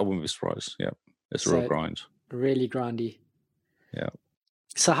 Yeah, I wouldn't be surprised. Yeah, it's a real grind. Really grindy. Yeah.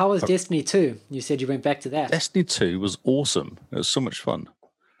 So how was Destiny 2? You said you went back to that. Destiny 2 was awesome. It was so much fun.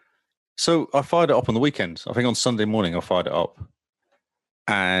 So I fired it up on the weekend. I think on Sunday morning I fired it up.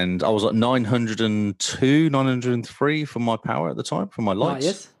 And I was at 902, 903 for my power at the time, for my lights.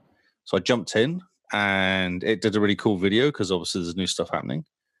 Yes. So I jumped in and it did a really cool video because obviously there's new stuff happening.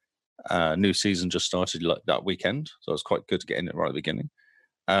 New season just started like that weekend. So it was quite good to get in it right at the beginning.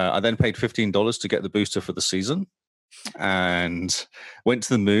 I then paid $15 to get the booster for the season and went to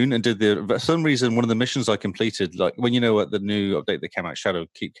the moon and did for some reason, one of the missions I completed, like when the new update that came out,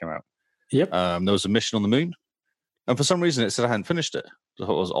 Shadowkeep came out. Yep. There was a mission on the moon. And for some reason, it said I hadn't finished it. I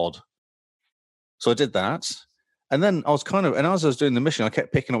thought it was odd. So I did that. And then as I was doing the mission, I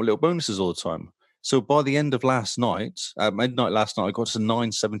kept picking up little bonuses all the time. So by the end of last night, at midnight last night, I got to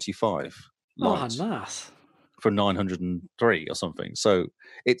 975. Nice. For 903 or something. So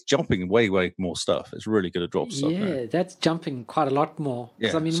it's jumping way, way more stuff. It's really good at drop stuff. Yeah, that's jumping quite a lot more.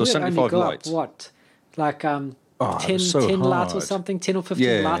 Yeah, I mean, so we 75 only go lights. Up, what? Like 10 10 lights or something, 10 or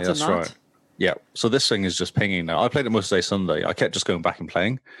 15 lights a night? Right. Yeah, so this thing is just pinging now. I played it most day Sunday. I kept just going back and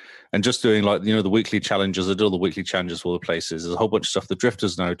playing and just doing the weekly challenges. I did all the weekly challenges for all the places. There's a whole bunch of stuff. The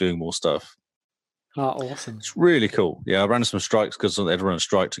Drifters now doing more stuff. Oh, awesome. It's really cool. Yeah, I ran some strikes because they'd run a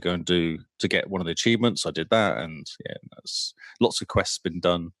strike to go and to get one of the achievements. I did that, and lots of quests been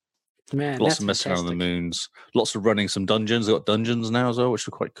done. Man, lots of messing around on the moons. Lots of running some dungeons. They've got dungeons now as well, which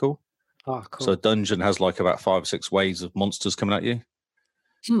are quite cool. Oh, cool. So a dungeon has like about 5 or 6 waves of monsters coming at you.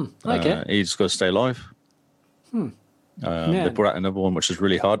 Okay. You just got to stay alive. They brought out another one, which is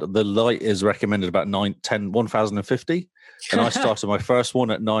really hard. The light is recommended about 1,050. And I started my first one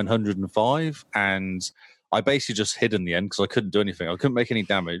at 905, and I basically just hid in the end because I couldn't do anything. I couldn't make any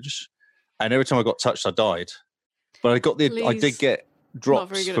damage, and every time I got touched, I died. But I did get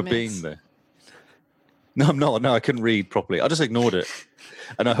drops for being there. No, I'm not. No, I couldn't read properly. I just ignored it,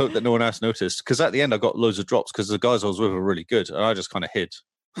 and I hope that no one else noticed. Because at the end, I got loads of drops because the guys I was with were really good, and I just kind of hid,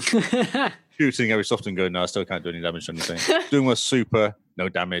 shooting every so often, going, "No, I still can't do any damage to anything." Doing my super, no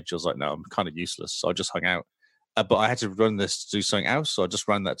damage. I was like, "No, I'm kind of useless." So I just hung out. But I had to run this to do something else, so I just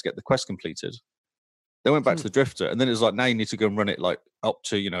ran that to get the quest completed. Then went back to the Drifter, and then it was like, now you need to go and run it like up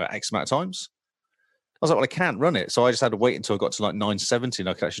to X amount of times. I was like, well, I can't run it, so I just had to wait until I got to like 970, and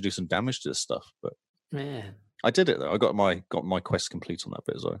I could actually do some damage to this stuff. But man, I did it though. I got my quest complete on that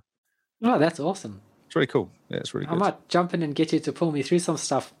bit as well. Oh, that's awesome. It's really cool. Yeah, it's really good. I might jump in and get you to pull me through some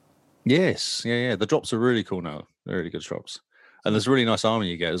stuff. Yes, yeah. The drops are really cool now. They're really good drops, and there's really nice armor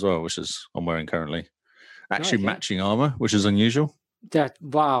you get as well, which is I'm wearing currently. Actually, matching armor, which is unusual.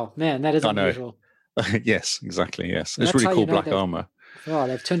 Wow, man, that is unusual. Yes, exactly. Yes, it's really cool black armor. Oh,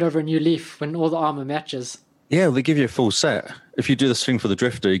 they've turned over a new leaf when all the armor matches. Yeah, they give you a full set. If you do this thing for the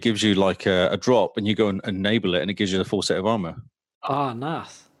Drifter, it gives you like a drop, and you go and enable it, and it gives you the full set of armor. Oh,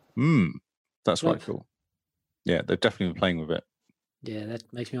 nice. That's quite cool. Yeah, they've definitely been playing with it. Yeah, that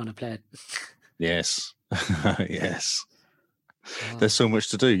makes me want to play it. Yes, yes. Wow. There's so much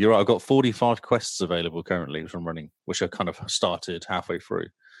to do. You're right. I've got 45 quests available currently, which I'm running, which I kind of started halfway through.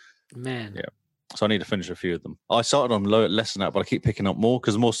 Man. Yeah. So I need to finish a few of them. I started on less than that, but I keep picking up more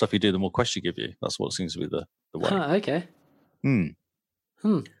because the more stuff you do, the more quests you give you. That's what seems to be the way. Okay.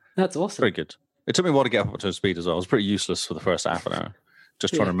 That's awesome. Very good. It took me a while to get up to speed as well. I was pretty useless for the first half an hour,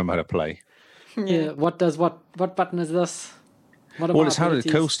 just trying to remember how to play. Yeah. What button is this? Well, it's how to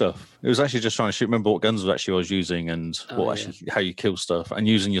kill stuff. It was actually just trying to shoot. Remember what guns I was using and how you kill stuff and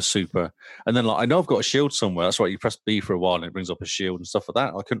using your super. And then I know I've got a shield somewhere. That's right. You press B for a while and it brings up a shield and stuff like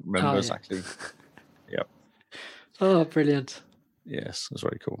that. I couldn't remember exactly. Yeah. Oh, brilliant. Yes, that's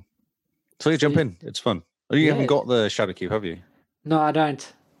very cool. So you jump in. It's fun. Oh, you haven't got the Shadowkeep, have you? No, I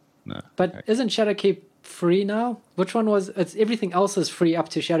don't. No. But isn't Shadowkeep free now? Which one was? It's everything else is free up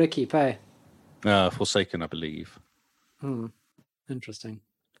to Shadowkeep, eh? Forsaken, I believe. Interesting.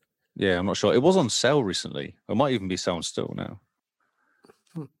 Yeah, I'm not sure. It was on sale recently. It might even be selling still now.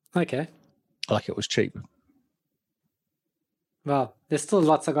 Okay. Like it was cheap. Well, there's still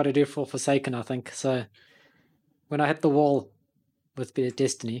lots I got to do for Forsaken, I think. So when I hit the wall with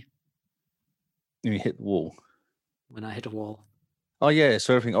Destiny. You hit the wall? When I hit a wall. Oh, yeah.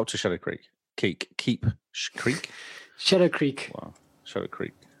 So everything up to Shadow Creek. Creek? Shadow Creek. Wow. Shadow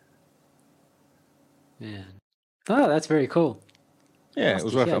Creek. Yeah. Oh, that's very cool. Yeah, it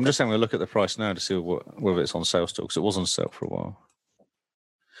was worth it. I'm just having a look at the price now to see whether it's on sale still, because it was on sale for a while.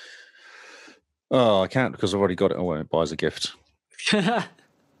 Oh, I can't because I've already got it. I won't buy as a gift.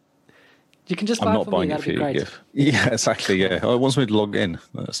 You can just buy it for me. That'd be great. Gift. Yeah, exactly. Yeah, it wants me to log in.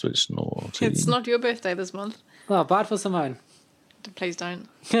 That's which naughty. It's not your birthday this month. Oh, buy it for Simone. Please don't.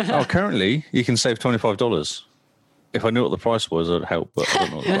 Currently you can save $25. If I knew what the price was, it'd help, but I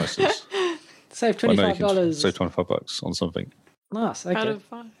don't know what the price is. Save $25. Save $25 on something. Nice. Okay. Out of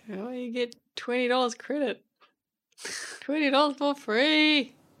 5, you get $20 credit. $20 for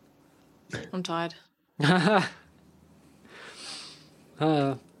free. I'm tired.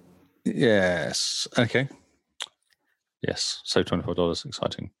 Yes. Okay. Yes. Save $25.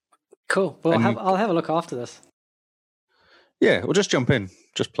 Exciting. Cool. Well, I'll have a look after this. Yeah, we'll just jump in.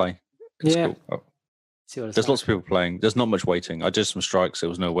 Just play. It's cool. Oh. See what it's There's lots of people playing. There's not much waiting. I did some strikes. There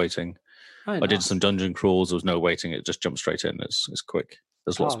was no waiting. Oh, I did some dungeon crawls. There was no waiting. It just jumped straight in. It's quick.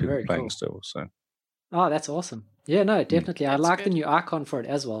 There's lots of people playing still. So. Oh, that's awesome. Yeah, no, definitely. I like the new icon for it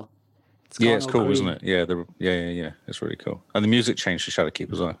as well. It's cool, isn't it? Yeah, yeah. It's really cool. And the music changed to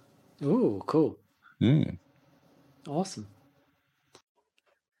Shadowkeep as well. Ooh, cool. Awesome.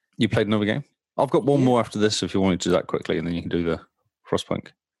 You played another game? I've got one more after this if you want to do that quickly, and then you can do the Frostpunk.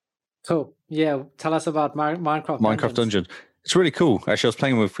 Cool. Yeah, tell us about Minecraft Dungeons. It's really cool. Actually, I was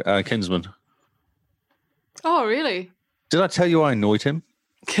playing with Kinsman. Oh, really? Did I tell you I annoyed him?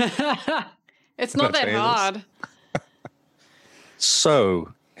 It's not that hard.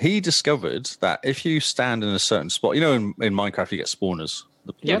 So he discovered that if you stand in a certain spot, you know, in Minecraft you get spawners,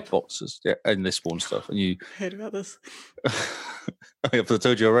 the boxes, and they spawn stuff, and you heard about this. I've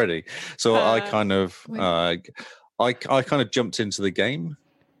told you already. So I kind of jumped into the game,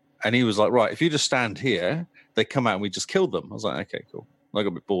 and he was like, "Right, if you just stand here, they come out and we just kill them." I was like, "Okay, cool." I got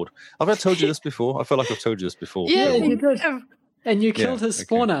a bit bored. Have I told you this before? I feel like I've told you this before. Yeah, you did. And you killed his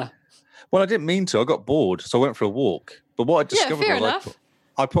spawner. Okay. Well, I didn't mean to. I got bored, so I went for a walk. But what I discovered was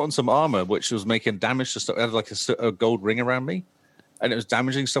I put on some armor, which was making damage to stuff. It had like a gold ring around me, and it was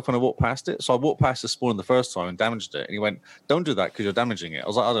damaging stuff when I walked past it. So I walked past the spawn the first time and damaged it. And he went, "Don't do that because you're damaging it." I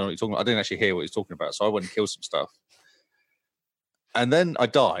was like, "I don't know what you're talking about." I didn't actually hear what he's talking about. So I went and killed some stuff. And then I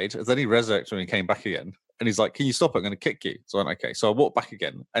died. And then he resurrected me and came back again. And he's like, "Can you stop it? I'm going to kick you." So I went, "Okay." So I walked back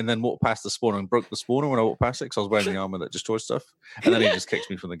again and then walked past the spawner and broke the spawner when I walked past it because I was wearing the armor that destroyed stuff. And then he just kicked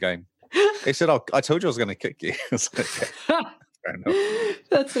me from the game. He said, "I told you I was going to kick you." I was like, "Okay, fair enough."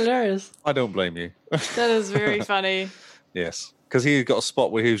 That's hilarious. I don't blame you. That is very funny. Yes, because he got a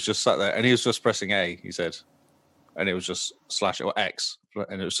spot where he was just sat there and he was just pressing A, he said, and it was just slashing, or X,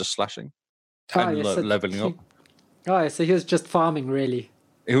 and it was just slashing and leveling up. Oh, so he was just farming, really.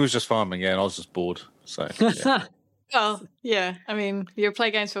 He was just farming, yeah, and I was just bored. So, yeah. Well, yeah, I mean, you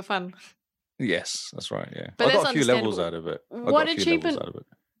play games for fun. Yes, that's right. Yeah, but I got a few levels out of it. What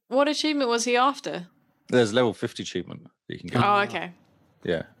achievement was he after? There's level 50 achievement that you can get. Oh, okay.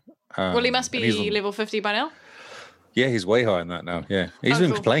 Yeah. Well, he must be level 50 by now. Yeah, he's way higher than that now. Yeah, he's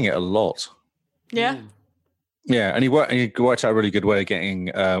been playing it a lot. Yeah. Yeah, and he worked out a really good way of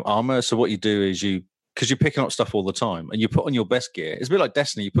getting armor. So what you do is because you're picking up stuff all the time, and you put on your best gear. It's a bit like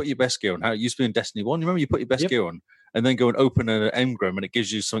Destiny. You put your best gear on. How it used to be in Destiny 1. You remember you put your best gear on, and then go and open an engram, and it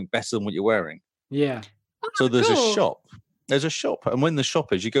gives you something better than what you're wearing. Yeah. So there's a shop. There's a shop, and when the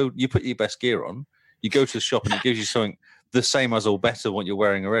shop is, you put your best gear on. You go to the shop, and it gives you something the same as or better than what you're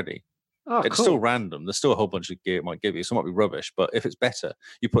wearing already. Oh, it's still random. There's still a whole bunch of gear it might give you. So it might be rubbish, but if it's better,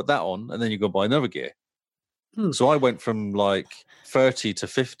 you put that on, and then you go buy another gear. So I went from like 30 to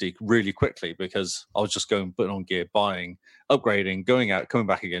 50 really quickly because I was just putting on gear, buying, upgrading, going out, coming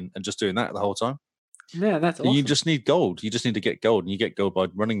back again, and just doing that the whole time. Yeah, that's awesome. You just need gold. You just need to get gold, and you get gold by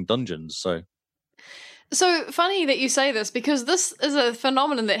running dungeons. So So funny that you say this, because this is a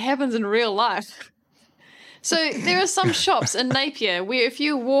phenomenon that happens in real life. So there are some shops in Napier where if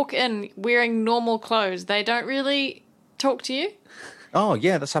you walk in wearing normal clothes, they don't really talk to you. Oh,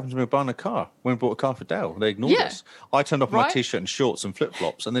 yeah, that's happened to me buying a car. When I bought a car for Dale, they ignored us. I turned off my T-shirt and shorts and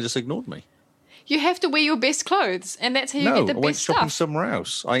flip-flops, and they just ignored me. You have to wear your best clothes, and that's how you get the best stuff. No, I went shopping somewhere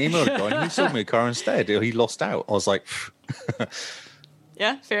else. I emailed a guy, and he sold me a car instead. He lost out. I was like...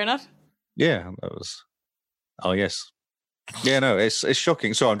 Yeah, fair enough. Yeah, that was... Oh, yes. Yeah, no, it's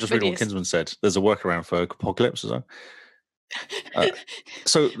shocking. Sorry, I'm just reading what Kinsman said. There's a workaround for Apocalypse as well.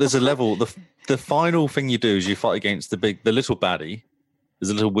 So there's a level. The final thing you do is you fight against the little baddie. There's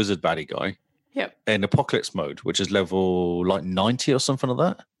a little wizard baddie guy. Yep. In Apocalypse mode, which is level like 90 or something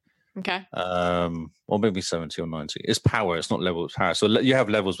like that. Okay. Or maybe 70 or 90. It's power. It's not level. It's power. So you have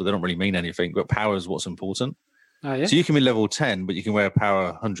levels, but they don't really mean anything. But power is what's important. Oh yeah. So you can be level 10, but you can wear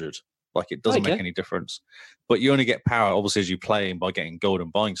power 100. Like it doesn't make any difference. But you only get power, obviously, as you play and by getting gold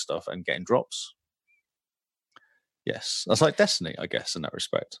and buying stuff and getting drops. Yes, that's like Destiny, I guess, in that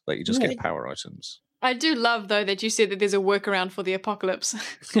respect. That you just get power items. I do love, though, that you said that there's a workaround for the apocalypse.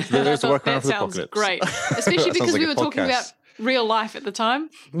 There's a workaround for the apocalypse. Great, especially because we were talking about real life at the time.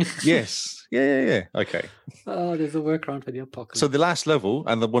 Yes, yeah. Okay. Oh, there's a workaround for the apocalypse. So the last level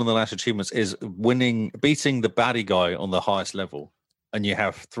and one of the last achievements is beating the baddie guy on the highest level. And you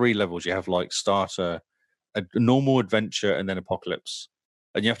have 3 levels. You have like starter, a normal adventure, and then apocalypse.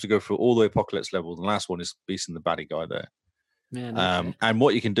 And you have to go through all the apocalypse levels. The last one is beating the baddie guy there. Man, okay. And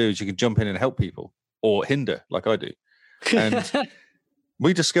what you can do is you can jump in and help people or hinder, like I do. And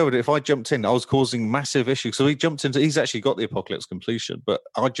we discovered if I jumped in, I was causing massive issues. So he's actually got the apocalypse completion, but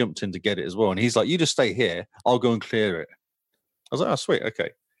I jumped in to get it as well. And he's like, you just stay here. I'll go and clear it. I was like, oh, sweet.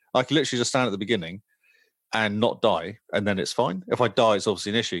 Okay. I can literally just stand at the beginning and not die, and then it's fine. If I die, it's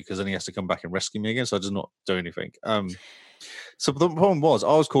obviously an issue because then he has to come back and rescue me again. So I just not do anything. So the problem was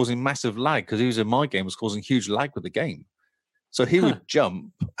I was causing massive lag because he was in my game, was causing huge lag with the game. So he would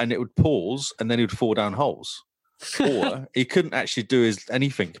jump and it would pause, and then he would fall down holes. Or he couldn't actually do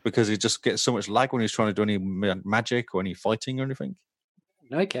anything because he just gets so much lag when he's trying to do any magic or any fighting or anything.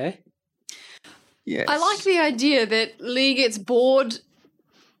 Okay. Yes. I like the idea that Lee gets bored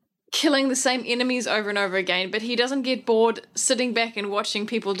killing the same enemies over and over again, but he doesn't get bored sitting back and watching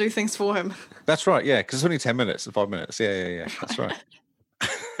people do things for him. That's right, yeah, because it's only 10 minutes and 5 minutes. Yeah. That's right.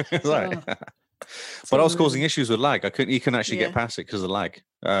 That's right. But I was causing issues with lag. He couldn't actually get past it because of lag.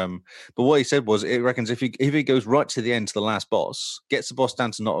 But what he said was, it reckons if he goes right to the end to the last boss, gets the boss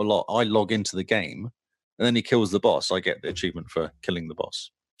down to not a lot, I log into the game, and then he kills the boss. I get the achievement for killing the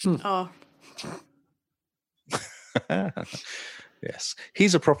boss. Oh. Yes,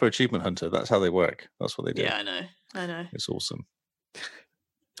 he's a proper achievement hunter. That's how they work. That's what they do. Yeah, I know. It's awesome.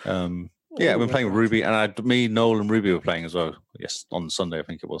 Yeah, I've been playing with Ruby, and me, Noel, and Ruby were playing as well. Yes, on Sunday, I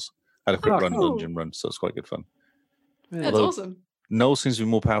think it was. Had a quick dungeon run, so it's quite good fun. Yeah. That's awesome. Noel seems to be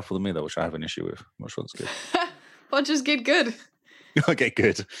more powerful than me, though, which I have an issue with. I'm not sure that's good. Well, just get good. Okay,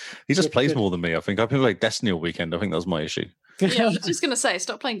 good. He just plays more than me, I think. I've been playing Destiny all weekend. I think that was my issue. Yeah, I was just going to say,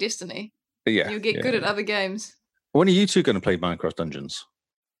 stop playing Destiny. Yeah. You'll get good at other games. When are you two going to play Minecraft Dungeons?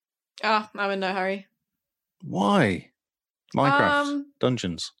 Oh, I'm in no hurry. Why? Minecraft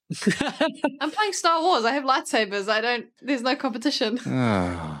Dungeons. I'm playing Star Wars. I have lightsabers. There's no competition.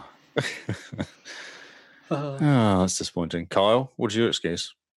 Oh, that's disappointing. Kyle, what's your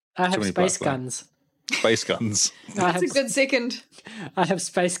excuse? I have space guns. Space guns. That's a good second. I have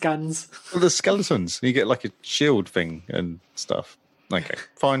space guns. Well, the skeletons. You get like a shield thing and stuff. Okay,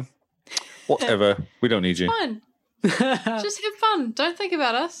 fine. Whatever. We don't need you. Fine. Just have fun. Don't think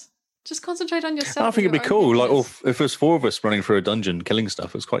about us. Just concentrate on yourself. I think it'd be cool. Like, if there's 4 of us running through a dungeon killing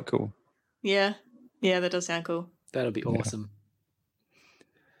stuff, it's quite cool. Yeah, that does sound cool. That'll be awesome.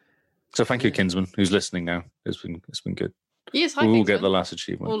 So thank you, Kinsman, who's listening now. It's been good. Yes, hi, we'll Kinsman. get the last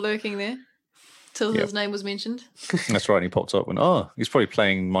achievement. All lurking there till his name was mentioned. That's right. And he popped up and he's probably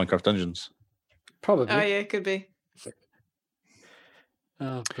playing Minecraft Dungeons. Probably. Oh yeah, could be.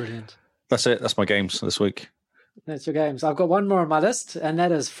 Oh, brilliant. That's it. That's my games this week. That's your games. I've got one more on my list, and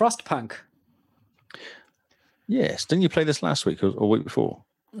that is Frostpunk. Yes. Didn't you play this last week or week before?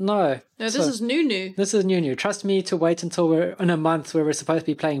 No. No, this is new. This is new. Trust me to wait until we're in a month where we're supposed to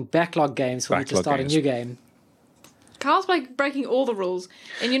be playing backlog games for me to start a new game. Carl's breaking all the rules.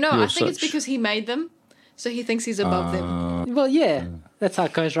 And I think it's because he made them, so he thinks he's above them. Well, yeah. That's how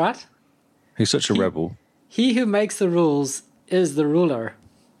it goes, right? He's such a rebel. He who makes the rules is the ruler.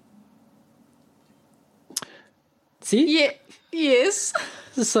 See? Yeah. Yes.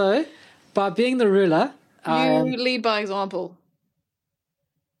 So, by being the ruler... You lead by example.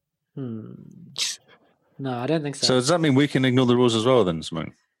 No, I don't think so. So does that mean we can ignore the rules as well then,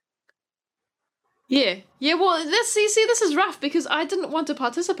 Simone? Yeah. Well, this is rough because I didn't want to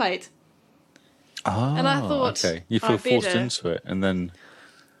participate. And I thought, okay, you feel forced into it, and then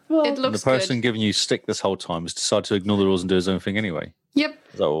it looks the person good. giving you stick this whole time has decided to ignore the rules and do his own thing anyway. Yep.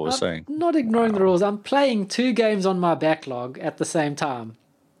 Is that what we're saying? Not ignoring the rules. I'm playing 2 games on my backlog at the same time.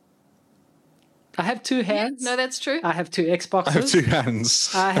 I have 2 hands. Yeah, no, that's true. I have 2 Xboxes. I have 2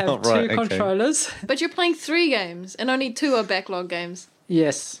 hands. I have 2 controllers. But you're playing 3 games, and only 2 are backlog games.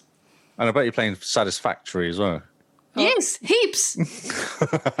 Yes. And I bet you're playing Satisfactory as well. Yes, heaps.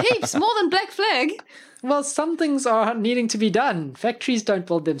 Heaps, more than Black Flag. Well, some things are needing to be done. Factories don't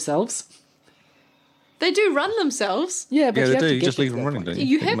build themselves. They do run themselves. Yeah, but they do. You just leave them running, don't you?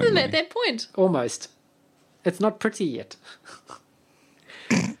 You have them at that point. Almost. It's not pretty yet.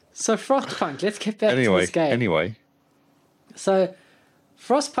 So Frostpunk, let's get back to this game. Anyway. So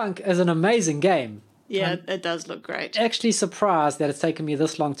Frostpunk is an amazing game. Yeah, it does look great. Actually surprised that it's taken me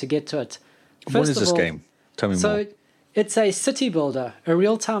this long to get to it. What is this game? Tell me more. So it's a city builder, a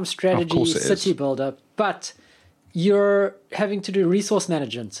real-time strategy city builder, but you're having to do resource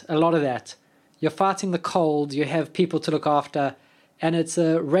management, a lot of that. You're fighting the cold, you have people to look after, and it's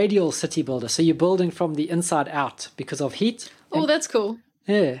a radial city builder. So you're building from the inside out because of heat. Oh, that's cool.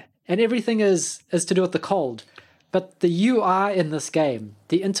 Yeah, and everything is to do with the cold. But the UI in this game,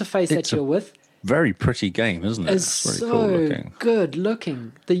 the interface that you're with, very pretty game, isn't it? It's really so cool looking. Good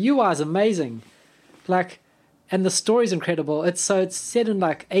looking. The UI is amazing. And the story's incredible. It's set in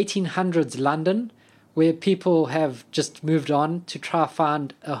 1800s London, where people have just moved on to try to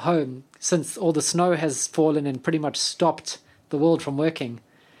find a home since all the snow has fallen and pretty much stopped the world from working.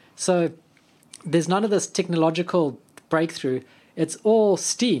 So there's none of this technological breakthrough. It's all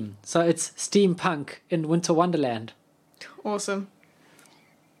steam. So it's steampunk in Winter Wonderland. Awesome.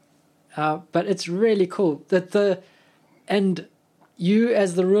 But it's really cool. And you,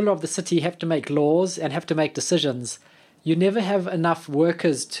 as the ruler of the city, have to make laws and have to make decisions. You never have enough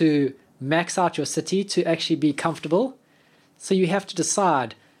workers to max out your city to actually be comfortable. So you have to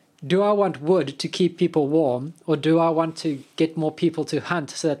decide, do I want wood to keep people warm, or do I want to get more people to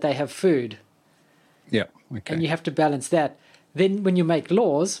hunt so that they have food? Yeah, okay. And you have to balance that. Then when you make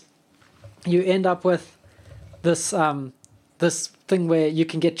laws, you end up with this this thing where you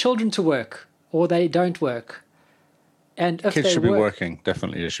can get children to work or they don't work. And if kids should be working,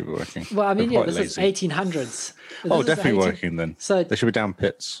 definitely they should be working. Well, I mean, this is 1800s. Definitely working then. So they should be down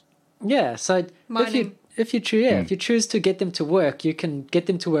pits. Yeah, so if you choose to get them to work, you can get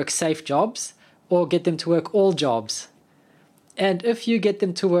them to work safe jobs or get them to work all jobs. And if you get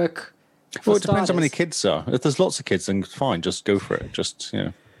them to work, well, it depends how many kids there are. If there's lots of kids, then fine, just go for it. Just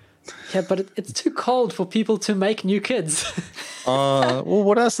Yeah, but it's too cold for people to make new kids. Well,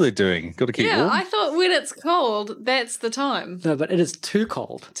 what else are they doing? Got to keep warm? I thought when it's cold, that's the time. No, but it is too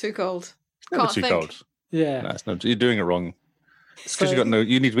cold. Too cold. Never too cold. Yeah. No, you're doing it wrong. It's because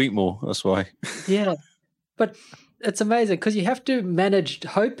you need to eat more. That's why. Yeah. But it's amazing because you have to manage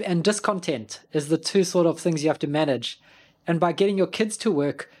hope and discontent is the two sort of things you have to manage. And by getting your kids to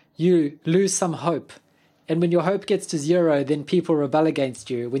work, you lose some hope. And when your hope gets to 0, then people rebel against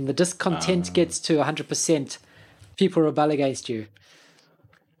you. When the discontent gets to 100%, people rebel against you.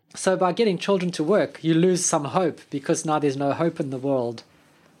 So by getting children to work, you lose some hope because now there's no hope in the world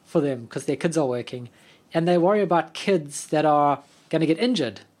for them because their kids are working. And they worry about kids that are going to get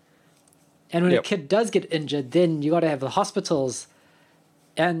injured. And when a kid does get injured, then you got to have the hospitals.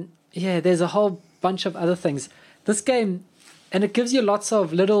 And yeah, there's a whole bunch of other things. This game, and it gives you lots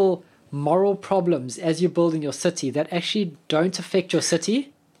of little moral problems as you're building your city that actually don't affect your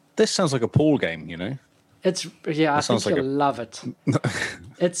city. This sounds like a pool game, I think you'll love it.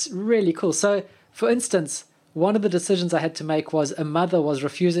 It's really cool. So, for instance, one of the decisions I had to make was a mother was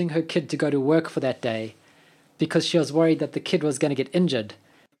refusing her kid to go to work for that day because she was worried that the kid was going to get injured.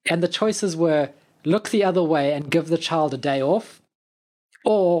 And the choices were look the other way and give the child a day off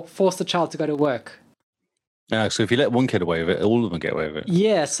or force the child to go to work. So if you let one kid away with it, all of them get away with it.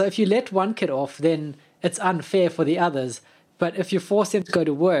 Yeah, so if you let one kid off, then it's unfair for the others. But if you force them to go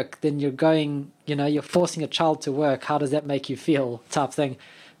to work, then you're forcing a child to work. How does that make you feel type thing?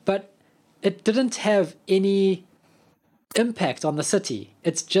 But it didn't have any impact on the city.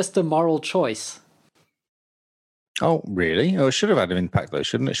 It's just a moral choice. Oh, really? Oh, it should have had an impact though,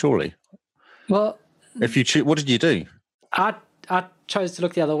 shouldn't it, surely? Well... If you what did you do? I chose to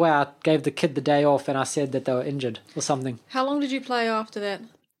look the other way. I gave the kid the day off and I said that they were injured or something. How long did you play after that?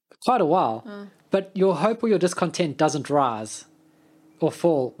 Quite a while. But your hope or your discontent doesn't rise or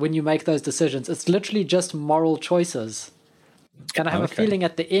fall when you make those decisions. It's literally just moral choices. And I have a feeling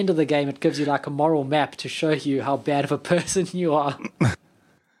at the end of the game, it gives you like a moral map to show you how bad of a person you are.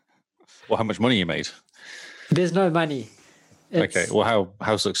 Well, how much money you made? There's no money. Okay. Well,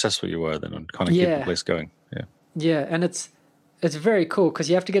 how successful you were then on kind of keeping the place going. Yeah. Yeah, and it's very cool because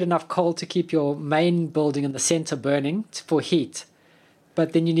you have to get enough coal to keep your main building in the center burning for heat.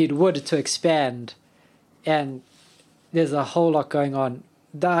 But then you need wood to expand. And there's a whole lot going on.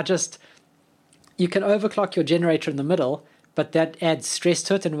 You can overclock your generator in the middle, but that adds stress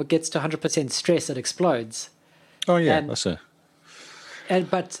to it, and when it gets to 100% stress, it explodes. Oh, yeah, that's it.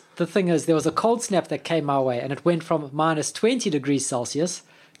 But the thing is, there was a cold snap that came our way, and it went from minus 20 degrees Celsius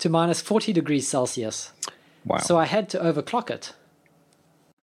to minus 40 degrees Celsius. Wow. So I had to overclock it.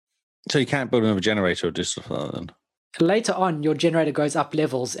 So you can't build another generator or do stuff like that then? Later on, your generator goes up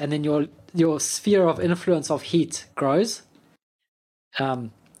levels, and then your sphere of influence of heat grows.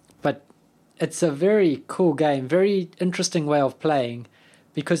 But it's a very cool game, very interesting way of playing,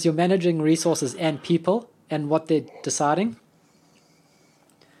 because you're managing resources and people and what they're deciding.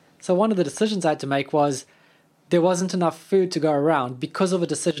 So one of the decisions I had to make was there wasn't enough food to go around because of a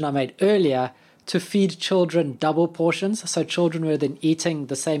decision I made earlier to feed children double portions, so children were then eating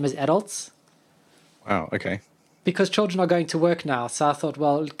the same as adults. Wow, okay. Because children are going to work now, so I thought,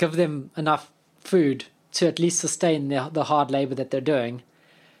 well, give them enough food to at least sustain the hard labor that they're doing.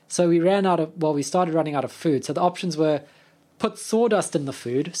 So we started running out of food. So the options were put sawdust in the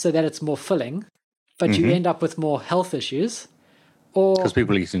food so that it's more filling, but you end up with more health issues. Or because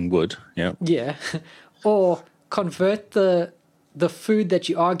people are eating wood, yeah. Yeah. Or convert the food that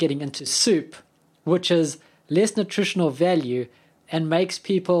you are getting into soup, which is less nutritional value and makes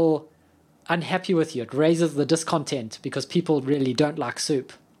people unhappy with you. It raises the discontent because people really don't like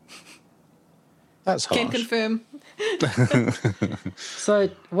soup. That's harsh. Can confirm. So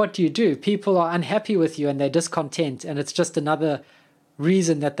what do? People are unhappy with you and they're discontent, and it's just another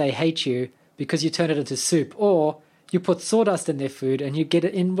reason that they hate you because you turn it into soup. Or you put sawdust in their food and you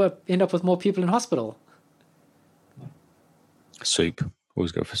end up with more people in hospital. Soup.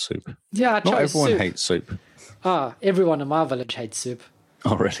 Always go for soup. Yeah, not everyone hates soup. Everyone in my village hates soup.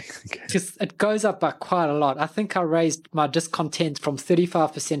 Oh, really? Okay. It goes up by quite a lot. I think I raised my discontent from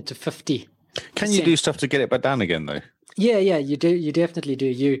 35% to 50%. Can you do stuff to get it back down again, though? Yeah, you do. You definitely do.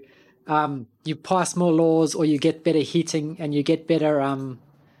 You pass more laws, or you get better heating, and you get better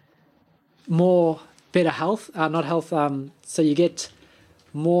better health. Not health. So you get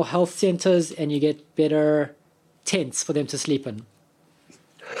more health centers, and you get better tents for them to sleep in.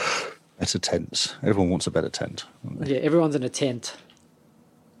 Better tents. Everyone wants a better tent. Yeah, everyone's in a tent.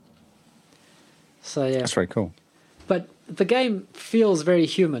 So yeah, that's very cool. But the game feels very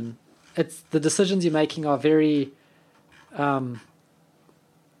human. It's the decisions you're making are very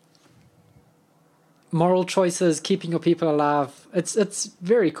moral choices, keeping your people alive. It's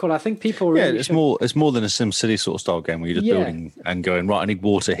very cool. I think people really it's more than a SimCity sort of style game where you're just building and going, right, I need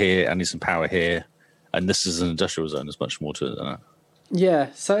water here, I need some power here, and this is an industrial zone. There's much more to it than that. Yeah,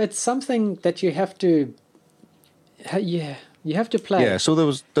 so it's something that you have to you have to play. Yeah, so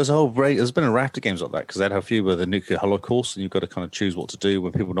there's been a raft of games like that because they'd have a few with the nuclear holocaust, and you've got to kind of choose what to do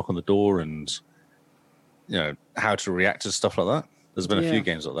when people knock on the door, and how to react to stuff like that. There's been a few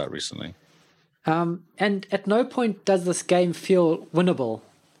games like that recently. And at no point does this game feel winnable.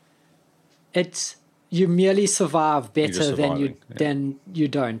 It's you merely survive better than you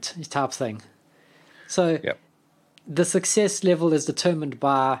don't type thing. So the success level is determined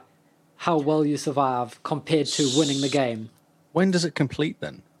by how well you survive compared to winning the game. When does it complete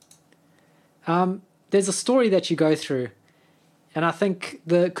then? There's a story that you go through, and I think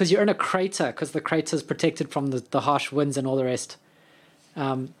because you're in a crater, because the crater is protected from the harsh winds and all the rest.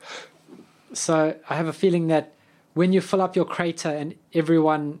 So I have a feeling that when you fill up your crater and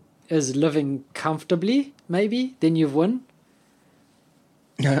everyone is living comfortably, maybe, then you've won.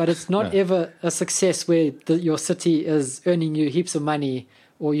 But it's not ever a success where your city is earning you heaps of money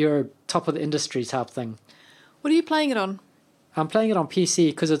or you're top of the industry type thing. What are you playing it on? I'm playing it on PC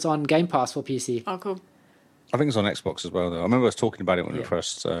because it's on Game Pass for PC. Oh, cool. I think it's on Xbox as well, though. I remember us talking about it when it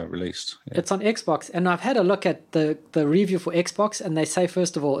first released. Yeah. It's on Xbox, and I've had a look at the review for Xbox, and they say,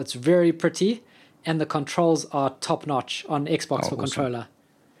 first of all, it's very pretty, and the controls are top-notch on Xbox for controller.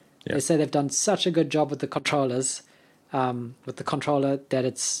 Yeah. They say they've done such a good job with the controllers, with the controller, that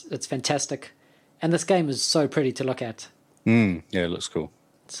it's fantastic. And this game is so pretty to look at. Yeah, it looks cool.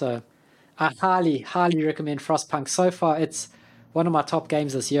 So I highly, highly recommend Frostpunk. So far, it's one of my top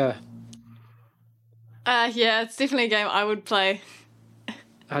games this year. Yeah, it's definitely a game I would play.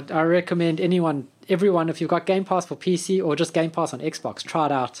 I recommend everyone, if you've got Game Pass for PC or just Game Pass on Xbox, try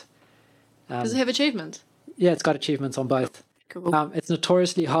it out. Does it have achievements? Yeah, it's got achievements on both. Cool. It's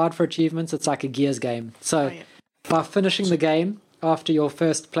notoriously hard for achievements. It's like a Gears game. So by finishing the game after your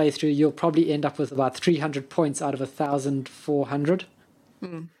first playthrough, you'll probably end up with about 300 points out of 1,400.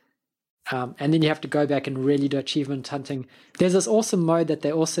 And then you have to go back and really do achievement hunting. There's this awesome mode that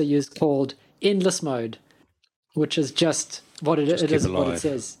they also use called Endless Mode, which is just what it is, what it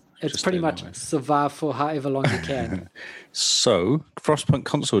says. It's just pretty much survive for however long you can. So, Frostpunk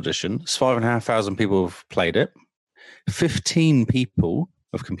Console Edition, 5,500 people have played it. 15 people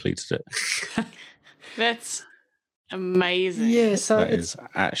have completed it. That's amazing. Yeah, so that is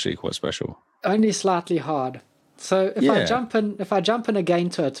actually quite special. Only slightly hard. So if I jump in again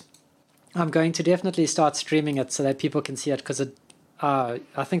to it, I'm going to definitely start streaming it so that people can see it, because I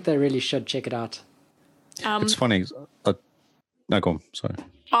think they really should check it out. It's funny. No, go on. Sorry.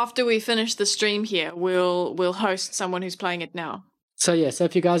 After we finish the stream here, we'll host someone who's playing it now. So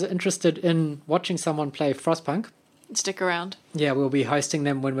if you guys are interested in watching someone play Frostpunk, stick around. Yeah, we'll be hosting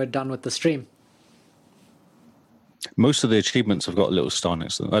them when we're done with the stream. Most of the achievements have got a little star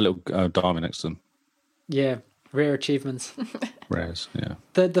next to them, a little diamond next to them. Yeah, rare achievements. Rares, yeah.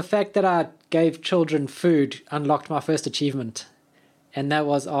 The fact that I gave children food unlocked my first achievement. And that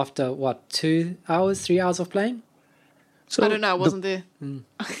was after, 3 hours of playing? So I don't know, I wasn't there.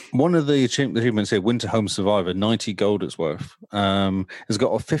 One of the achievements here, Winter Home Survivor, 90 gold it's worth, has got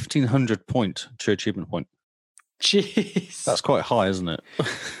a 1,500 point true achievement point. Jeez. That's quite high, isn't it?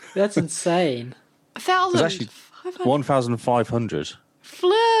 That's insane. 1,000. It's actually 1,500.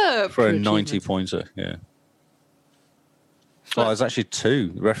 Flip! For a 90 pointer, yeah. Well, there's actually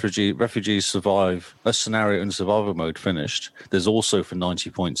 2. Refugees survive, a scenario in survival mode finished. There's also for 90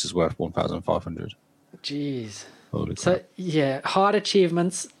 points is worth 1,500. Jeez. Holy crap. So, yeah, hard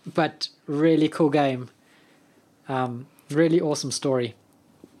achievements, but really cool game. Really awesome story.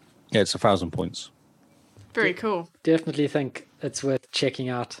 Yeah, it's 1,000 points. Very cool. Definitely think it's worth checking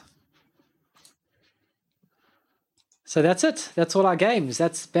out. So that's it. That's all our games.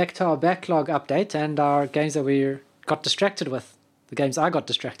 That's back to our backlog update and our games that we got distracted with. The games I got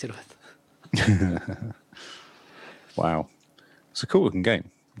distracted with. Wow. It's a cool looking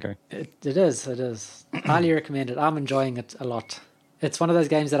game. Okay. It is. Highly recommend it. I'm enjoying it a lot. It's one of those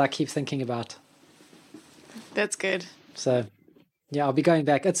games that I keep thinking about. That's good. So, yeah, I'll be going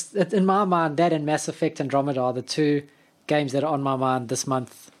back. It's in my mind, that and Mass Effect Andromeda are the 2 games that are on my mind this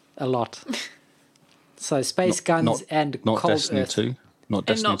month a lot. So Space Guns and not Cold Destiny Earth. 2. Not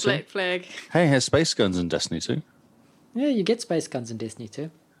Destiny and not 2. Black Flag. Hey, there's Space Guns in Destiny 2. Yeah, you get Space Guns in Destiny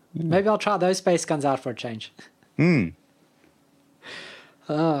 2. Maybe I'll try those Space Guns out for a change.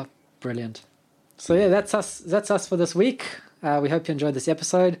 Brilliant. So yeah, that's us for this week. We hope you enjoyed this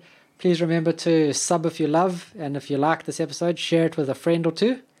episode. Please remember to sub if you love, and if you like this episode, share it with a friend or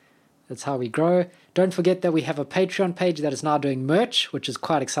 2. That's how we grow. Don't forget that we have a Patreon page that is now doing merch, which is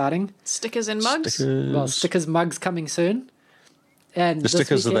quite exciting. Stickers and mugs? Well, stickers, mugs coming soon. And the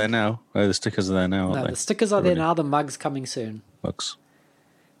stickers are there now. Oh, the stickers are there now, aren't they? The stickers are there now. The mugs coming soon. Mugs.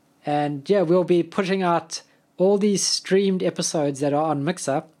 And yeah, we'll be putting out all these streamed episodes that are on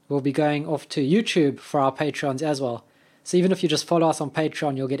Mixer. We'll be going off to YouTube for our Patreons as well. So even if you just follow us on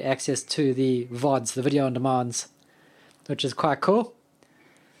Patreon, you'll get access to the VODs, the video on demands, which is quite cool.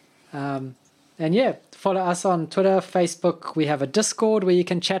 And yeah, follow us on Twitter, Facebook. We have a Discord where you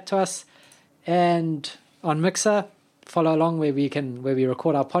can chat to us, and on Mixer, follow along where we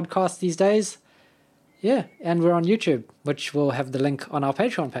record our podcast these days. Yeah, and we're on YouTube, which will have the link on our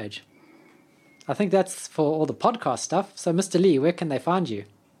Patreon page. I think that's for all the podcast stuff. So, Mr. Lee, where can they find you?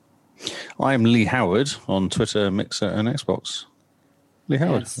 I am Lee Howard on Twitter, Mixer, and Xbox. Lee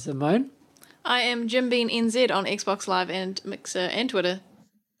Howard. And Simone? I am JimBeanNZ on Xbox Live and Mixer and Twitter.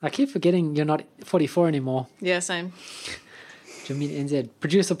 I keep forgetting you're not 44 anymore. Yeah, same. JimBeanNZ.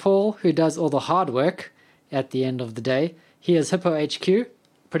 Producer Paul, who does all the hard work at the end of the day. He is Hippo HQ.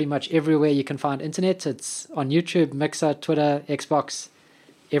 Pretty much everywhere you can find internet. It's on YouTube, Mixer, Twitter, Xbox,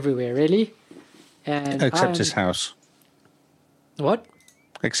 everywhere really. And except his house. What?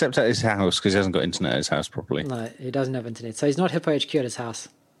 Except at his house, because he hasn't got internet at his house properly. No, he doesn't have internet. So he's not Hippo HQ at his house.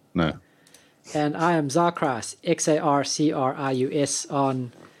 No. And I am Zarcrius, Xarcrius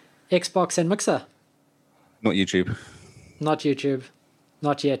on Xbox and Mixer. Not YouTube. Not YouTube.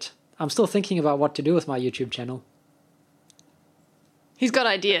 Not yet. I'm still thinking about what to do with my YouTube channel. He's got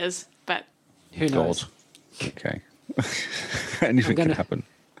ideas, but who knows? God. Okay. Anything can happen.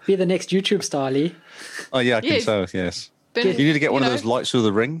 Be the next YouTube star, Lee. Oh yeah, I can so, yes. You need to get one of those lights with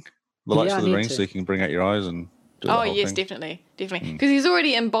the ring. The lights with the ring so you can bring out your eyes and do the whole thing. Definitely. Because he's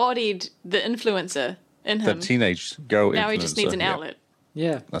already embodied the influencer in him. The teenage girl now influencer. He just needs an outlet.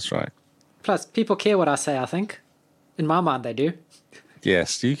 Yeah. That's right. Plus, people care what I say, I think. In my mind, they do.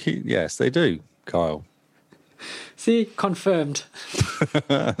 Yes, yes, they do, Kyle. See, confirmed.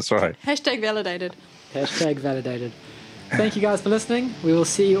 That's right. Hashtag validated. Hashtag validated. Thank you guys for listening. We will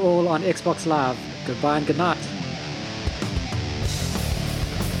see you all on Xbox Live. Goodbye and good night.